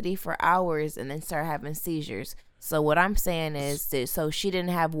custody for hours and then started having seizures. So what I'm saying is that, so she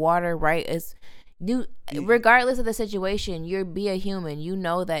didn't have water, right? Regardless of the situation, be a human. You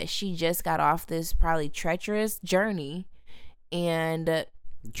know that she just got off this probably treacherous journey and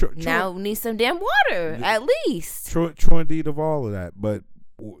now needs some damn water, at least. True indeed of all of that. But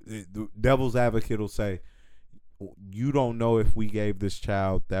the devil's advocate will say, you don't know if we gave this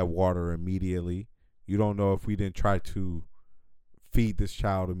child that water immediately. You don't know if we didn't try to feed this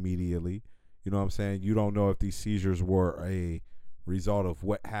child immediately. You know what I'm saying? You don't know if these seizures were a result of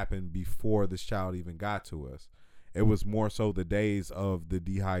what happened before this child even got to us. It was more so the days of the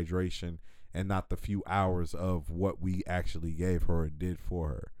dehydration and not the few hours of what we actually gave her or did for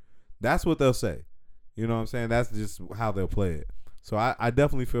her. That's what they'll say. You know what I'm saying? That's just how they'll play it. So I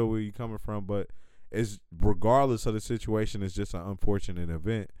definitely feel where you're coming from, but it's regardless of the situation, it's just an unfortunate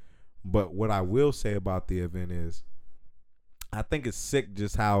event. But what I will say about the event is I think it's sick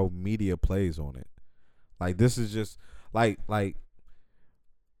just how media plays on it. Like, this is just like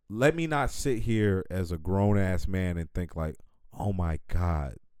let me not sit here as a grown ass man and think like, oh my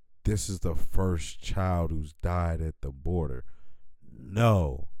God, this is the first child who's died at the border.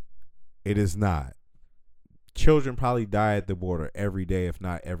 No, it is not. Children probably die at the border every day, if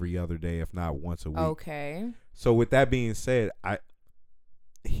not every other day, if not once a week. Okay. So with that being said,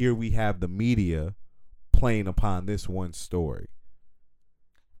 here we have the media playing upon this one story.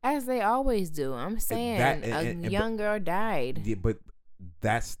 As they always do. I'm saying a young girl died. Yeah, but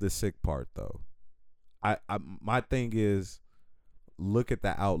that's the sick part, though. My thing is, look at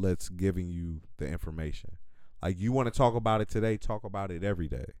the outlets giving you the information. Like, you want to talk about it today, talk about it every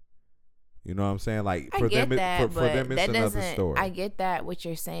day. You know what I'm saying? Like, for them, it's another story. I get that what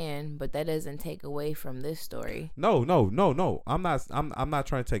you're saying, but that doesn't take away from this story. No. I'm not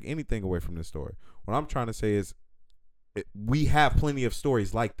trying to take anything away from this story. What I'm trying to say is, we have plenty of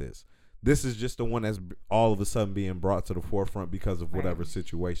stories like this. This is just the one that's all of a sudden being brought to the forefront because of whatever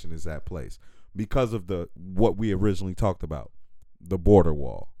situation is at place. Because of what we originally talked about, the border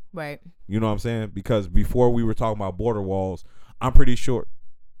wall. Right. You know what I'm saying? Because before we were talking about border walls, I'm pretty sure,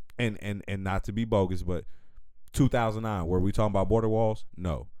 and not to be bogus, but 2009, were we talking about border walls?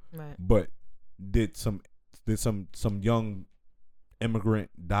 No. Right. But did some young immigrant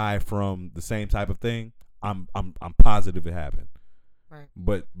die from the same type of thing? I'm positive it happened. Right.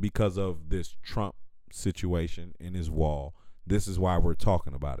 But because of this Trump situation in his wall, this is why we're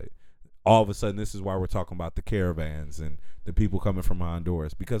talking about it. All of a sudden, this is why we're talking about the caravans and the people coming from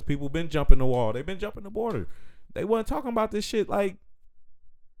Honduras, because people been jumping the wall. They've been jumping the border. They weren't talking about this shit like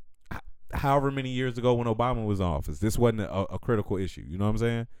however many years ago when Obama was in office. This wasn't a critical issue. You know what I'm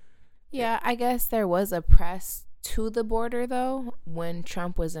saying? Yeah, I guess there was a press to the border though when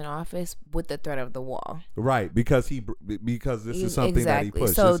Trump was in office with the threat of the wall. Right, because this is something that he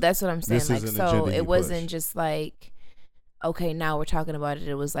pushed. So that's what I'm saying. Like, so it wasn't just like, okay, now we're talking about it.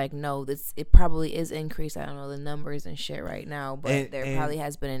 It was like, no, it probably is increased. I don't know the numbers and shit right now, but there probably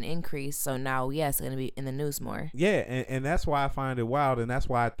has been an increase. So now, yes, it's going to be in the news more. Yeah, and that's why I find it wild, and that's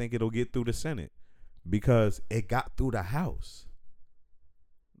why I think it'll get through the Senate, because it got through the House.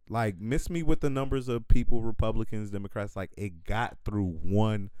 Like, miss me with the numbers of people, Republicans, Democrats, like, it got through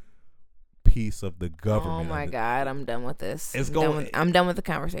one piece of the government. Oh my God, I'm done with this. I'm done with the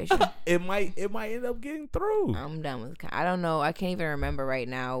conversation. It might end up getting through. I'm done with I don't know. I can't even remember right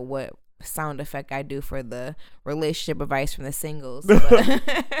now what sound effect I do for the relationship advice from the singles.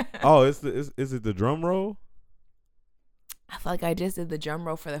 Oh, is it the drum roll? I feel like I just did the drum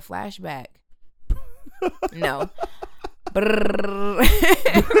roll for the flashback. No.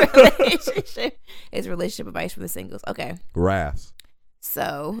 Relationship advice from the singles. Okay. Grass.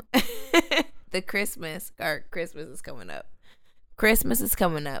 So the Christmas is coming up. Christmas is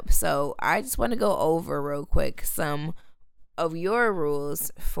coming up. So I just want to go over real quick some of your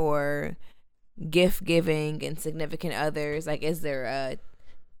rules for gift giving and significant others. Like, is there a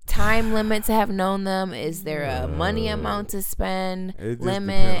time limit to have known them? Is there a money amount to spend? It just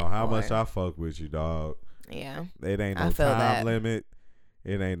limit depends on how much I fuck with you, dog. Yeah. It ain't no time limit.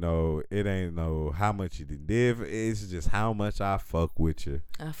 It ain't no how much you did. It's just how much I fuck with you.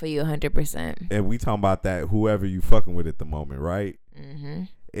 I feel you 100%. And we talking about that whoever you fucking with at the moment, right? Mm-hmm.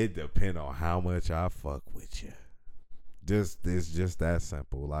 It depends on how much I fuck with you. It's just that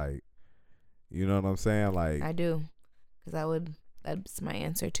simple. Like, you know what I'm saying? Like, I do, because that's my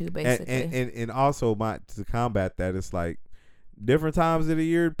answer too, basically. And also to combat that, it's like different times of the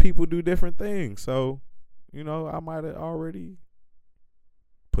year people do different things. So, you know, I might have already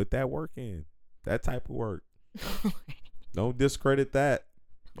put that work in, that type of work. Don't discredit that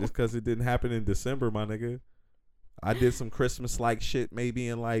just because it didn't happen in December, my nigga. I did some Christmas like shit maybe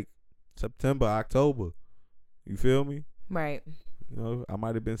in like September, October. You feel me? Right. You know, I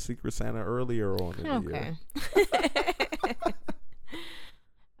might have been Secret Santa earlier on in the year.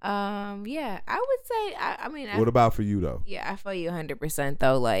 Yeah, I would say, I mean. What about for you, though? Yeah, I feel you 100%,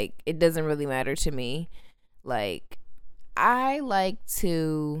 though. Like, it doesn't really matter to me. Like, I like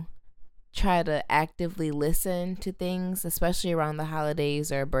to try to actively listen to things, especially around the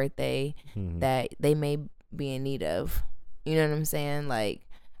holidays or a birthday that they may be in need of. You know what I'm saying? Like,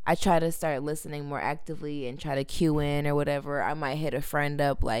 I try to start listening more actively and try to cue in or whatever. I might hit a friend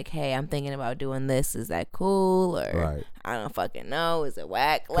up like, hey, I'm thinking about doing this. Is that cool? Or I don't fucking know. Is it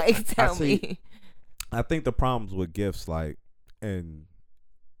whack? Like, tell me. I think the problems with gifts, like, and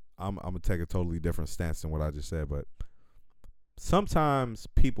I'm going to take a totally different stance than what I just said, but sometimes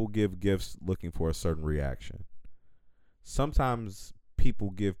people give gifts looking for a certain reaction. Sometimes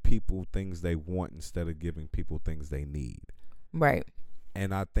people give people things they want instead of giving people things they need. Right.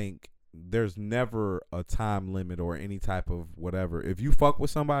 And I think there's never a time limit or any type of whatever. If you fuck with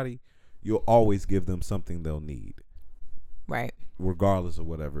somebody, you'll always give them something they'll need. Right. Regardless of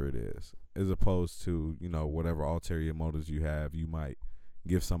whatever it is. As opposed to, you know, whatever ulterior motives you have, you might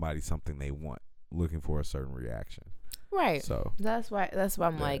give somebody something they want, looking for a certain reaction. Right. So that's why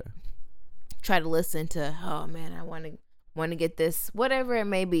I'm like, try to listen to, oh man, I want to get this, whatever it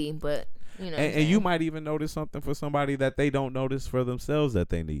may be, but you know, and you might even notice something for somebody that they don't notice for themselves that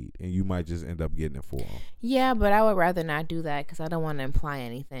they need, and you might just end up getting it for them. Yeah, but I would rather not do that because I don't want to imply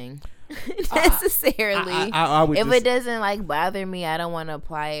anything necessarily. I would if it doesn't like bother me, I don't want to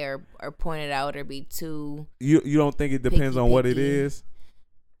apply or point it out or be too. You don't think it depends on what it is?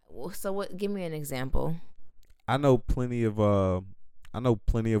 Well, so what? Give me an example. I know plenty of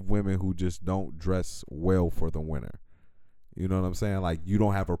women who just don't dress well for the winter. You know what I'm saying? Like, you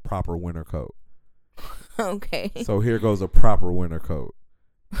don't have a proper winter coat. Okay. So here goes a proper winter coat.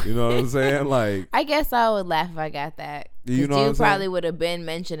 You know what I'm saying? Like, I guess I would laugh if I got that. You know, you probably would have been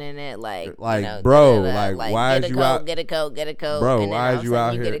mentioning it, like you know, bro, like why is you out? Get a coat, bro. And why is you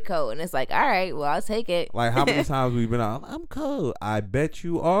out here? Get a coat, and it's like, all right, well, I'll take it. Like, how many times we've been out? I'm cold. I bet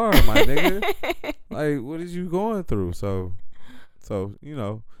you are, my nigga. Like, what is you going through? So you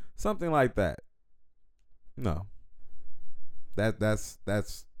know, something like that. No. That's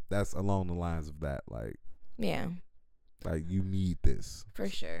along the lines of that. Like, yeah. Like, you need this for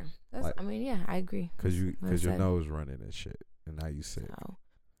sure. That's, like, I mean, yeah, I agree. Cause your nose running and shit, and now you sick. So,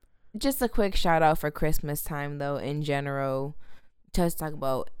 just a quick shout out for Christmas time though. In general, just talk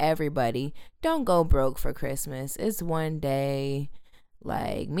about everybody. Don't go broke for Christmas. It's one day.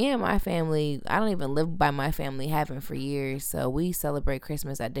 Like, me and my family, I don't even live by my family, haven't for years. So we celebrate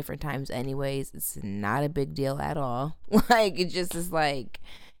Christmas at different times anyways. It's not a big deal at all. Like, it just is like,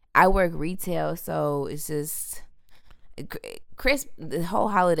 I work retail, so it's just. The whole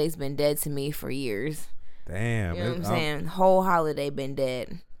holiday's been dead to me for years. Damn. You know what I'm saying? Whole holiday been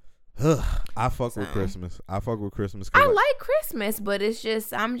dead. I fuck with Christmas. I like Christmas, but it's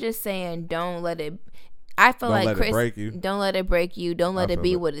just, I'm just saying, don't let it. I feel like don't let it break you. Don't let it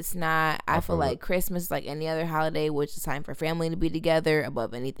be what it's not. I feel like Christmas is like any other holiday, which is time for family to be together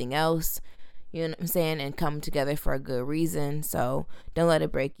above anything else. You know what I'm saying? And come together for a good reason. So don't let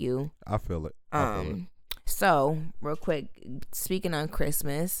it break you. I feel it. So, real quick, speaking on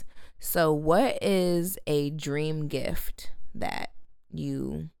Christmas, so what is a dream gift that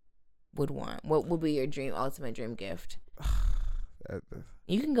you would want? What would be your ultimate dream gift?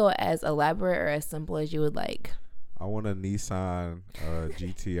 You can go as elaborate or as simple as you would like. I want a Nissan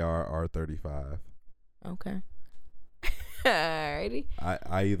GTR R35. Okay. Alrighty.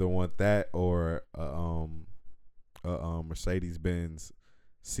 I either want that or a Mercedes-Benz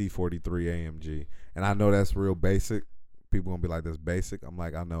C43 AMG. And I know that's real basic. People gonna be like, that's basic. I'm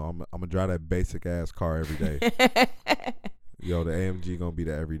like, I know. I'm gonna drive that basic ass car every day. Yo, the AMG gonna be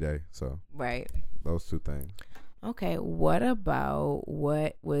there every day. So right. Those two things. Okay. What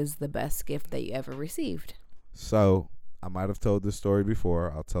was the best gift that you ever received? So I might have told this story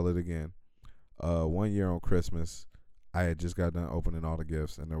before. I'll tell it again. 1 year on Christmas, I had just got done opening all the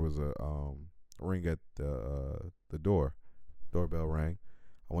gifts, and there was a ring at the door. Doorbell rang.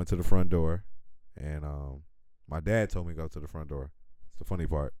 I went to the front door, and my dad told me to go to the front door. the funny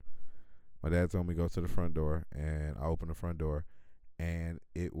part. My dad told me go to the front door, and I opened the front door, and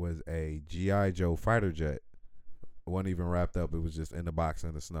it was a G.I. Joe fighter jet. It wasn't even wrapped up. It was just in the box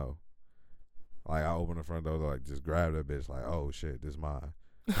in the snow. Like, I opened the front door, like, just grab that bitch, like, oh, shit, this mine.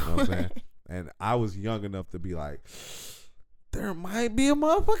 You know what I'm saying? And I was young enough to be like, there might be a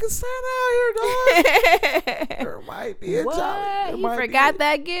motherfucking Santa out here, dog. There might be a what? You forgot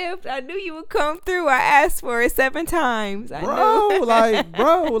that gift? I knew you would come through. I asked for it 7 times. Bro,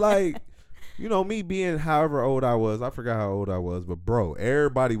 like, you know, me being however old I was, I forgot how old I was, but bro,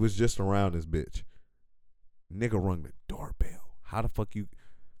 everybody was just around this bitch. Nigga rung the doorbell. How a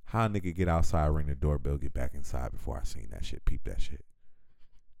nigga get outside, ring the doorbell, get back inside before I seen that shit, peep that shit?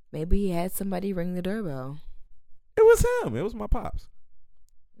 Maybe he had somebody ring the doorbell. It was him. It was my pops.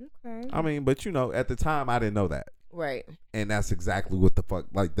 Okay. I mean, but you know, at the time, I didn't know that. Right. And that's exactly what the fuck,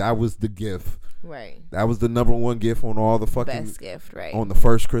 like, that was the gift. Right. That was the number one gift on all the fucking. Best gift, right. On the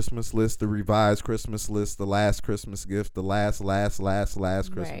first Christmas list, the revised Christmas list, the last Christmas gift, the last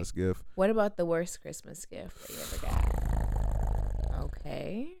Christmas gift. What about the worst Christmas gift that you ever got?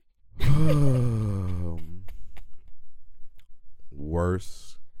 Okay.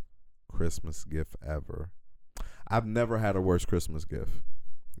 Worst Christmas gift ever. I've never had a worst Christmas gift.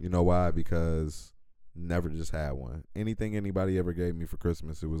 You know why? Because never just had one. Anything anybody ever gave me for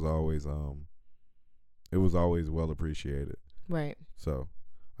Christmas, it was always well appreciated. Right. So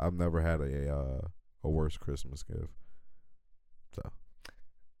I've never had a worst Christmas gift. So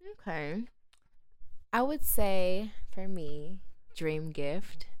okay. I would say for me, dream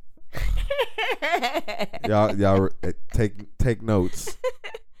gift. y'all take notes.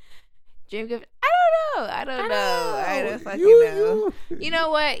 Dream gift. I don't know. I don't fucking know. You know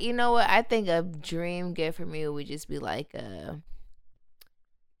what? I think a dream gift for me would just be like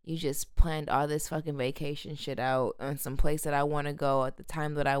you just planned all this fucking vacation shit out on some place that I want to go at the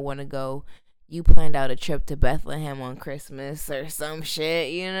time that I want to go. You planned out a trip to Bethlehem on Christmas or some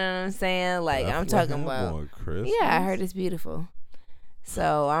shit. You know what I'm saying? Like, I'm talking about. On Christmas? Yeah, I heard it's beautiful.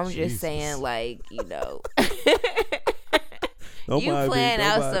 So I'm just saying, like, you know. You plan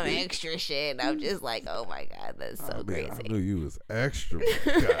out some extra shit, and I'm just like, oh my God, that's so crazy. I knew you was extra.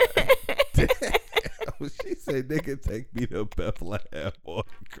 God damn. She said they could take me to Bethlehem on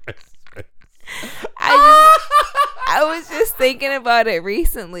Christmas. I was just thinking about it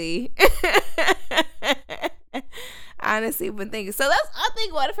recently. Honestly, been thinking. So I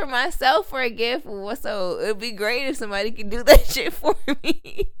think about it for myself for a gift. So it'd be great if somebody could do that shit for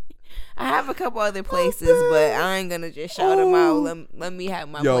me. I have a couple other places, but I ain't gonna just shout them out. Let me have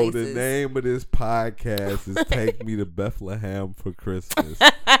my places. The name of this podcast is Take Me to Bethlehem for Christmas.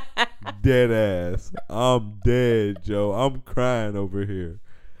 Dead ass. I'm dead, Joe. I'm crying over here.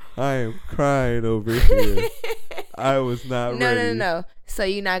 I am crying over here. I was not ready. No. So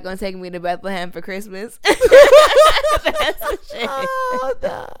you're not gonna take me to Bethlehem for Christmas? That's the shit. Oh,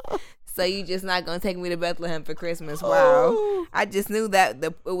 no. So you just not gonna take me to Bethlehem for Christmas? Wow. Oh. I just knew that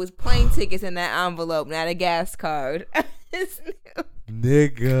it was plane tickets in that envelope, not a gas card.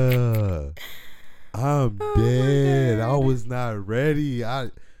 Nigga, I'm dead. I was not ready.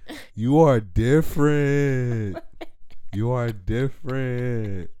 You are different. You are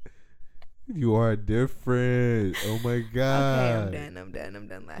different. You are different. Oh my God. Okay, I'm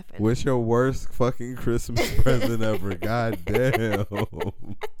done laughing. What's your worst fucking Christmas present ever? God damn.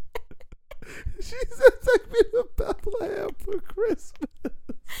 She said take me to Bethlehem for Christmas.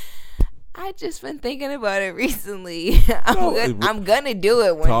 I just been thinking about it recently. I'm gonna do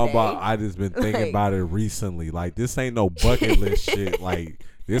it one day. I just been thinking about it recently. Like, this ain't no bucket list shit. Like,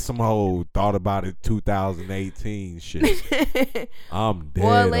 this some whole thought about it 2018 shit. I'm dead.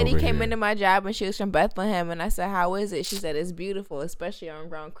 Well, a lady came here. into my job and she was from Bethlehem, and I said, "How is it?" She said, "It's beautiful, especially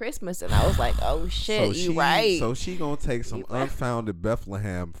around Christmas." And I was like, "Oh shit, you right." So she gonna take some unfounded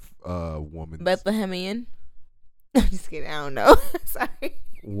Bethlehem woman. Bethlehemian. I'm just kidding. I don't know. Sorry.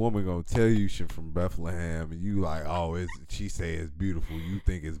 Woman gonna tell you shit from Bethlehem, and you like, oh, she say it's beautiful. You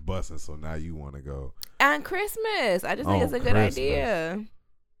think it's busting, so now you want to go on Christmas. I just think it's a good idea.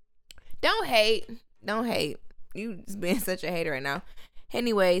 Don't hate. You just being such a hater right now.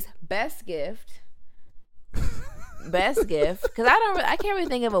 Anyways, best gift. Because I can't really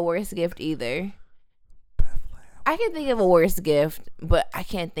think of a worst gift either. I can think of a worst gift, but I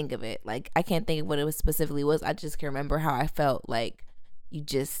can't think of it. Like, I can't think of what it specifically was. I just can remember how I felt. Like, you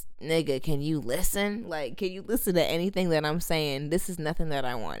just, nigga, can you listen? Like, can you listen to anything that I'm saying? This is nothing that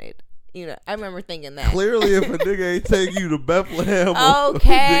I wanted. You know, I remember thinking that. Clearly, if a nigga ain't take you to Bethlehem.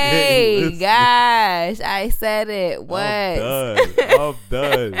 Okay, gosh, I said it. What? I'm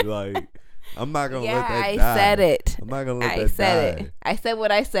done. Like, I'm not gonna yeah, let that I die. said it. I'm not gonna let I that said die. it. I said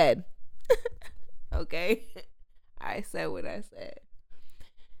what I said. Okay, I said what I said.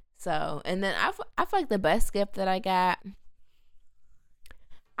 So, and then I feel like the best gift that I got,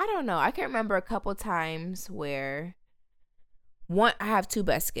 I don't know. I can remember a couple times where I have two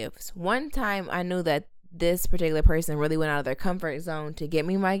best gifts. One time I knew that this particular person really went out of their comfort zone to get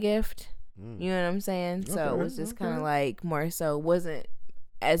me my gift. You know what I'm saying? Okay, so it was just kind of like more so wasn't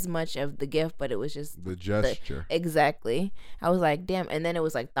as much of the gift, but it was just the gesture. Exactly. I was like, damn. And then it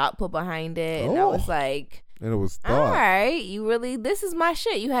was like thought put behind it. And I was like, and it was thought. All right, you really, this is my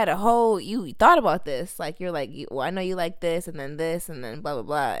shit. You had you thought about this. Like, you're like, well, I know you like this and then blah, blah,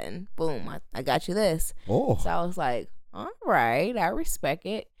 blah. And boom, I got you this. Oh. So I was like, all right, I respect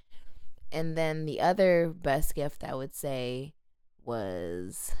it. And then the other best gift I would say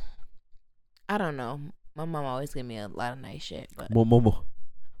was, I don't know. My mom always gave me a lot of nice shit. But Mama.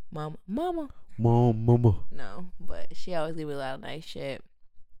 No, but she always gave me a lot of nice shit.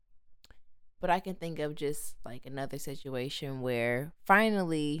 But I can think of just like another situation where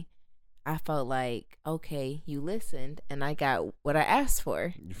finally I felt like, okay, you listened and I got what I asked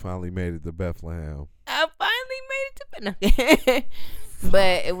for. You finally made it to Bethlehem. I finally made it to Bethlehem.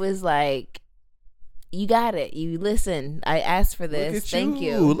 But it was like, you got it. You listened. I asked for this. Thank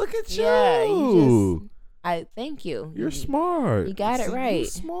you. Look at you. Yeah, you just, thank you. You're smart. You got it right. You're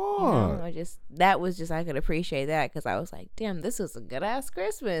smart. I could appreciate that because I was like, damn, this was a good ass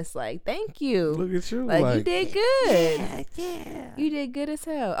Christmas. Like, thank you. Look at you. Like you did good. Yeah. You did good as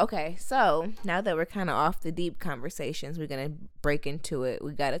hell. Okay, so now that we're kind of off the deep conversations, we're going to break into it.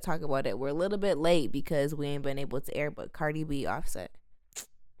 We got to talk about it. We're a little bit late because we ain't been able to air, but Cardi B, Offset.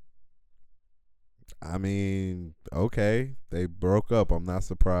 I mean, okay, they broke up. I'm not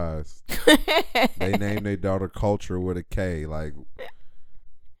surprised. They named their daughter Culture with a K. Like,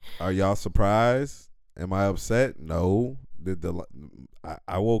 are y'all surprised? Am I upset? No.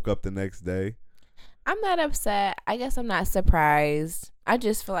 I woke up the next day. I'm not upset. I guess I'm not surprised. I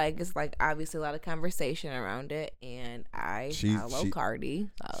just feel like it's like obviously a lot of conversation around it, and I follow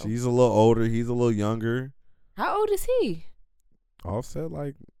Cardi. So. She's a little older. He's a little younger. How old is he? Offset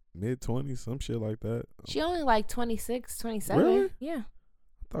like mid-20s, some shit like that. She only like 26, 27. Really? Yeah.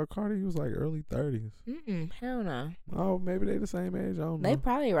 I thought Cardi was like early 30s. Hell no. Oh, maybe they the same age. I don't know. They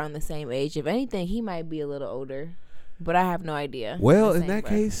probably around the same age. If anything, he might be a little older, but I have no idea. Well, in that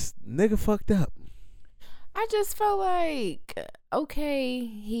case, nigga fucked up. I just felt like,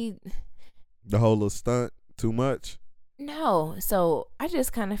 okay, the whole little stunt too much. No. So I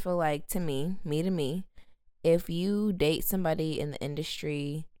just kind of feel like, to me, if you date somebody in the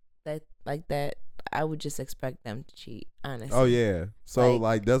industry that like that, I would just expect them to cheat, honestly. Oh yeah. So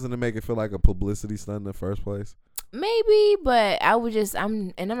like doesn't it make it feel like a publicity stunt in the first place? Maybe, but I would just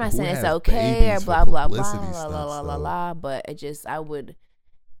I'm not saying it's okay or blah blah blah, but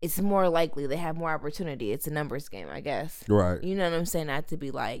it's more likely they have more opportunity. It's a numbers game, I guess. Right. You know what I'm saying? Not to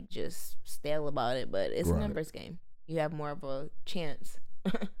be like just stale about it, but it's a numbers game. You have more of a chance,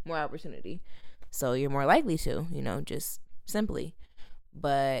 more opportunity. So you're more likely to, just simply.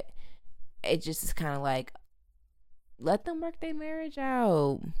 But it just is kind of like, let them work their marriage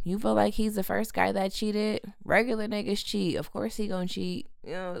out. You feel like he's the first guy that cheated? Regular niggas cheat. Of course he gonna cheat.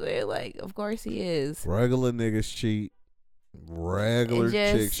 You know what I'm saying? Like, of course he is. Regular niggas cheat. Regular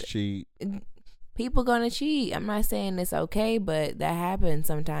chicks cheat. People gonna cheat. I'm not saying it's okay, but that happens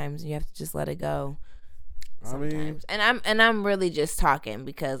sometimes. You have to just let it go. Sometimes. I'm really just talking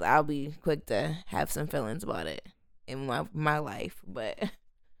because I'll be quick to have some feelings about it in my life, but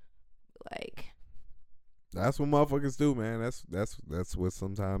like that's what motherfuckers do, man. That's what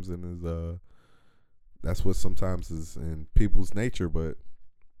sometimes that's what sometimes is in people's nature. But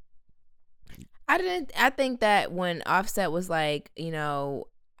I think that when Offset was like,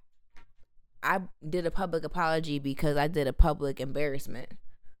 I did a public apology because I did a public embarrassment.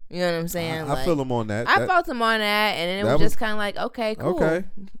 You know what I'm saying? I feel him on that. I felt him on that, and it was just kind of like, okay, cool. Okay.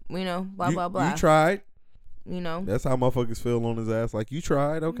 Blah, blah, blah. You tried. That's how motherfuckers feel on his ass. Like, you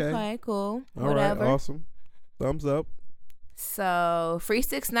tried. Okay. Okay, cool. All whatever. Right, awesome. Thumbs up. So, Free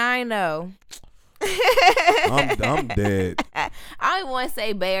 6ix9ine, though. I'm dead. I don't want to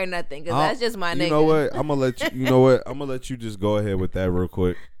say Bay or nothing because that's just my nigga. You know what? I'm gonna let you. You know what? I'm gonna let you just go ahead with that real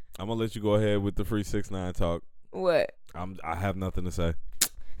quick. I'm gonna let you go ahead with the Free 6ix9ine talk. What? I have nothing to say.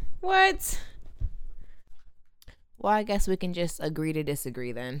 What? Well, I guess we can just agree to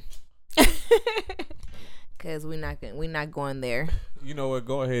disagree then, because we're not going there. You know what?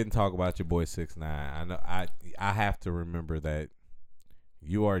 Go ahead and talk about your boy 6ix9ine. I know. I have to remember that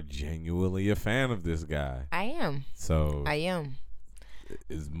you are genuinely a fan of this guy. I am. So I am.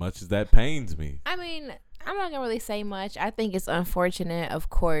 As much as that pains me. I mean, I'm not gonna really say much. I think it's unfortunate, of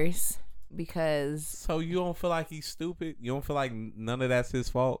course, because. So you don't feel like he's stupid? You don't feel like none of that's his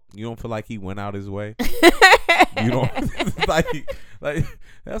fault? You don't feel like he went out his way? You don't like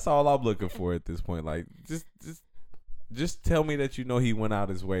that's all I'm looking for at this point. Like just tell me that you know he went out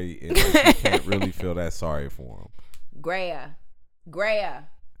his way and like, you can't really feel that sorry for him. Greya.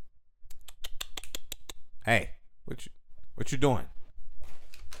 Hey, what you doing?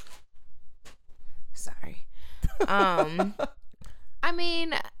 Sorry. I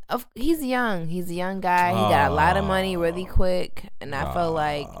mean, he's young. He's a young guy. He got a lot of money really quick, and I feel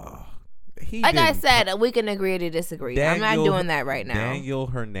like I said, we can agree to disagree. I'm not doing that right now. Daniel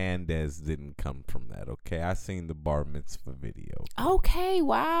Hernandez didn't come from that, okay? I seen the bar mitzvah video. Okay,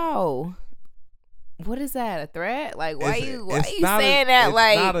 wow. What is that? A threat? Like, why are you saying that?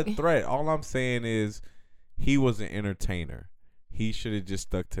 It's not a threat. All I'm saying is he was an entertainer. He should have just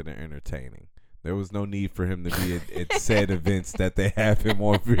stuck to the entertaining. There was no need for him to be at said events that they have him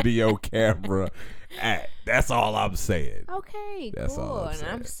on video camera at. That's all I'm saying. Okay, that's cool. All I'm saying.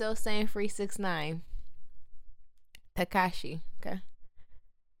 And I'm still saying 369. Tekashi. Okay.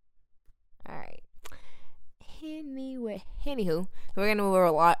 All right. Anywho, we're gonna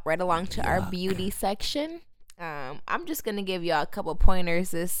move right along to our beauty section. I'm just gonna give y'all a couple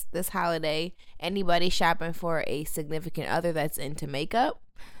pointers this holiday. Anybody shopping for a significant other that's into makeup,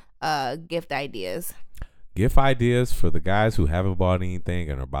 gift ideas. Gift ideas for the guys who haven't bought anything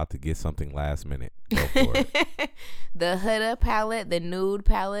and are about to get something last minute. Go for it. The Huda palette, the nude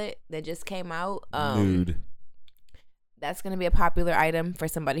palette that just came out. Nude. That's going to be a popular item for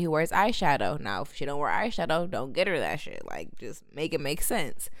somebody who wears eyeshadow. Now, if she don't wear eyeshadow, don't get her that shit. Like, just make it make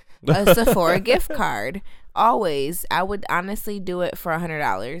sense. A Sephora gift card. Always. I would honestly do it for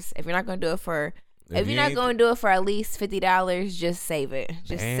 $100. If you're not going to do it for... If you're not going to do it for at least $50, just save it.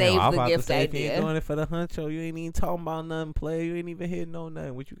 Just save the gift idea. If you ain't doing it for the huncho, you ain't even talking about nothing, player. You ain't even hitting on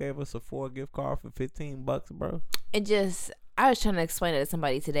nothing. What you gave us a Sephora gift card for $15, bro? I was trying to explain it to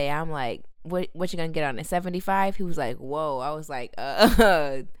somebody today. I'm like, what you gonna get on it? 75? He was like, whoa. I was like,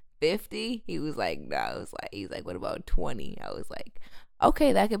 50? He was like, no. He's like, what about 20? I was like,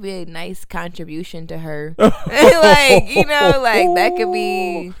 okay, that could be a nice contribution to her. Like, you know, like that could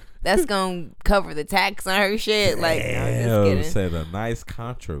be. That's gonna cover the tax on her shit. Like, damn, I'm just kidding. Said a nice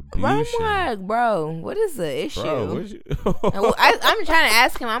contribution. I'm like, bro, what is the issue? Bro, I'm trying to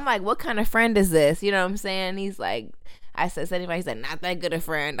ask him. I'm like, what kind of friend is this? You know what I'm saying? He's like, I said, he said, not that good a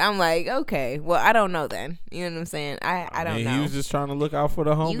friend. I'm like, okay, well, I don't know then. You know what I'm saying? I don't know. He was just trying to look out for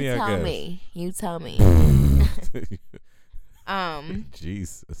the homie. You tell me.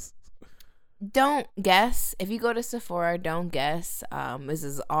 Jesus. Don't guess. If you go to Sephora, don't guess.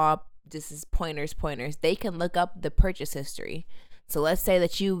 This is pointers. They can look up the purchase history. So let's say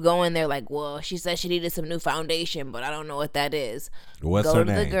that you go in there like, well, she said she needed some new foundation, but I don't know what that is. What's her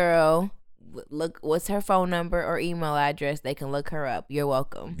name? Go to the girl. Look, what's her phone number or email address? They can look her up. You're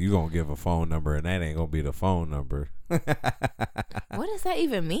welcome. You gonna give a phone number, and that ain't gonna be the phone number. What does that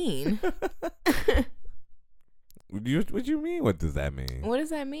even mean? What you mean? What does that mean? What does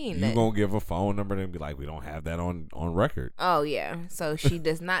that mean? You gonna give a phone number and be like, we don't have that on record. Oh yeah, so she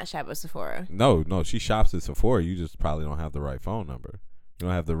does not shop at Sephora. No, she shops at Sephora. You just probably don't have the right phone number. You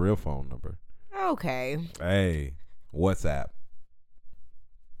don't have the real phone number. Okay. Hey, WhatsApp.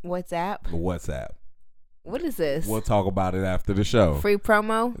 What is this? We'll talk about it after the show. Free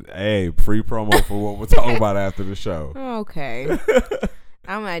promo? Hey, free promo for what we'll talk about after the show. Okay.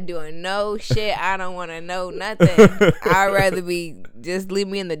 I'm not doing no shit. I don't want to know nothing. I'd rather just leave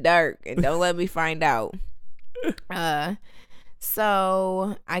me in the dark and don't let me find out.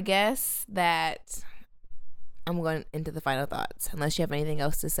 So I guess that I'm going into the final thoughts, unless you have anything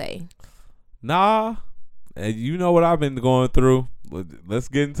else to say. Nah. And you know what I've been going through. Let's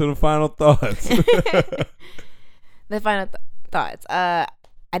get into the final thoughts. The final thoughts. I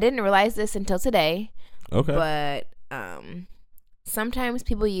didn't realize this until today. Okay. But sometimes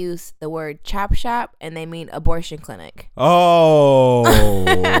people use the word chop shop and they mean abortion clinic. Oh.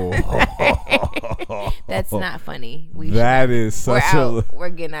 That's not funny. We're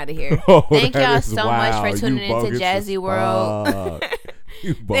getting out of here. Thank y'all so much for tuning into Jazzy World.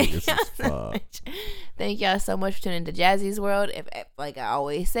 You bogus as fuck. Thank y'all so much for tuning into Jazzy's World. If, like I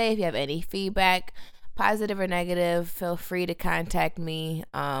always say, if you have any feedback, positive or negative, feel free to contact me.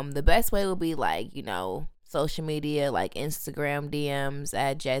 The best way will be like, social media, like Instagram DMs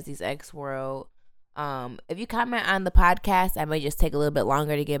at Jazzy's X World. If you comment on the podcast, I may just take a little bit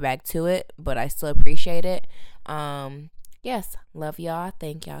longer to get back to it, but I still appreciate it. Yes, love y'all.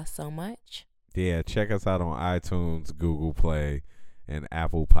 Thank y'all so much. Yeah, check us out on iTunes, Google Play, and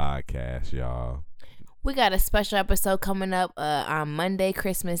Apple Podcasts, y'all. We got a special episode coming up on Monday,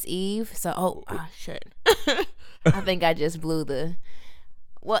 Christmas Eve. So, shit. I think I just blew the...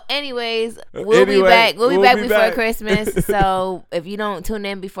 Well, anyways, we'll be back. We'll be back before Christmas. So, if you don't tune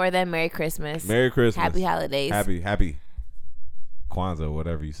in before then, Merry Christmas. Merry Christmas. Happy holidays. Happy Kwanzaa,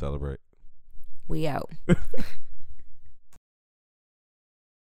 whatever you celebrate. We out.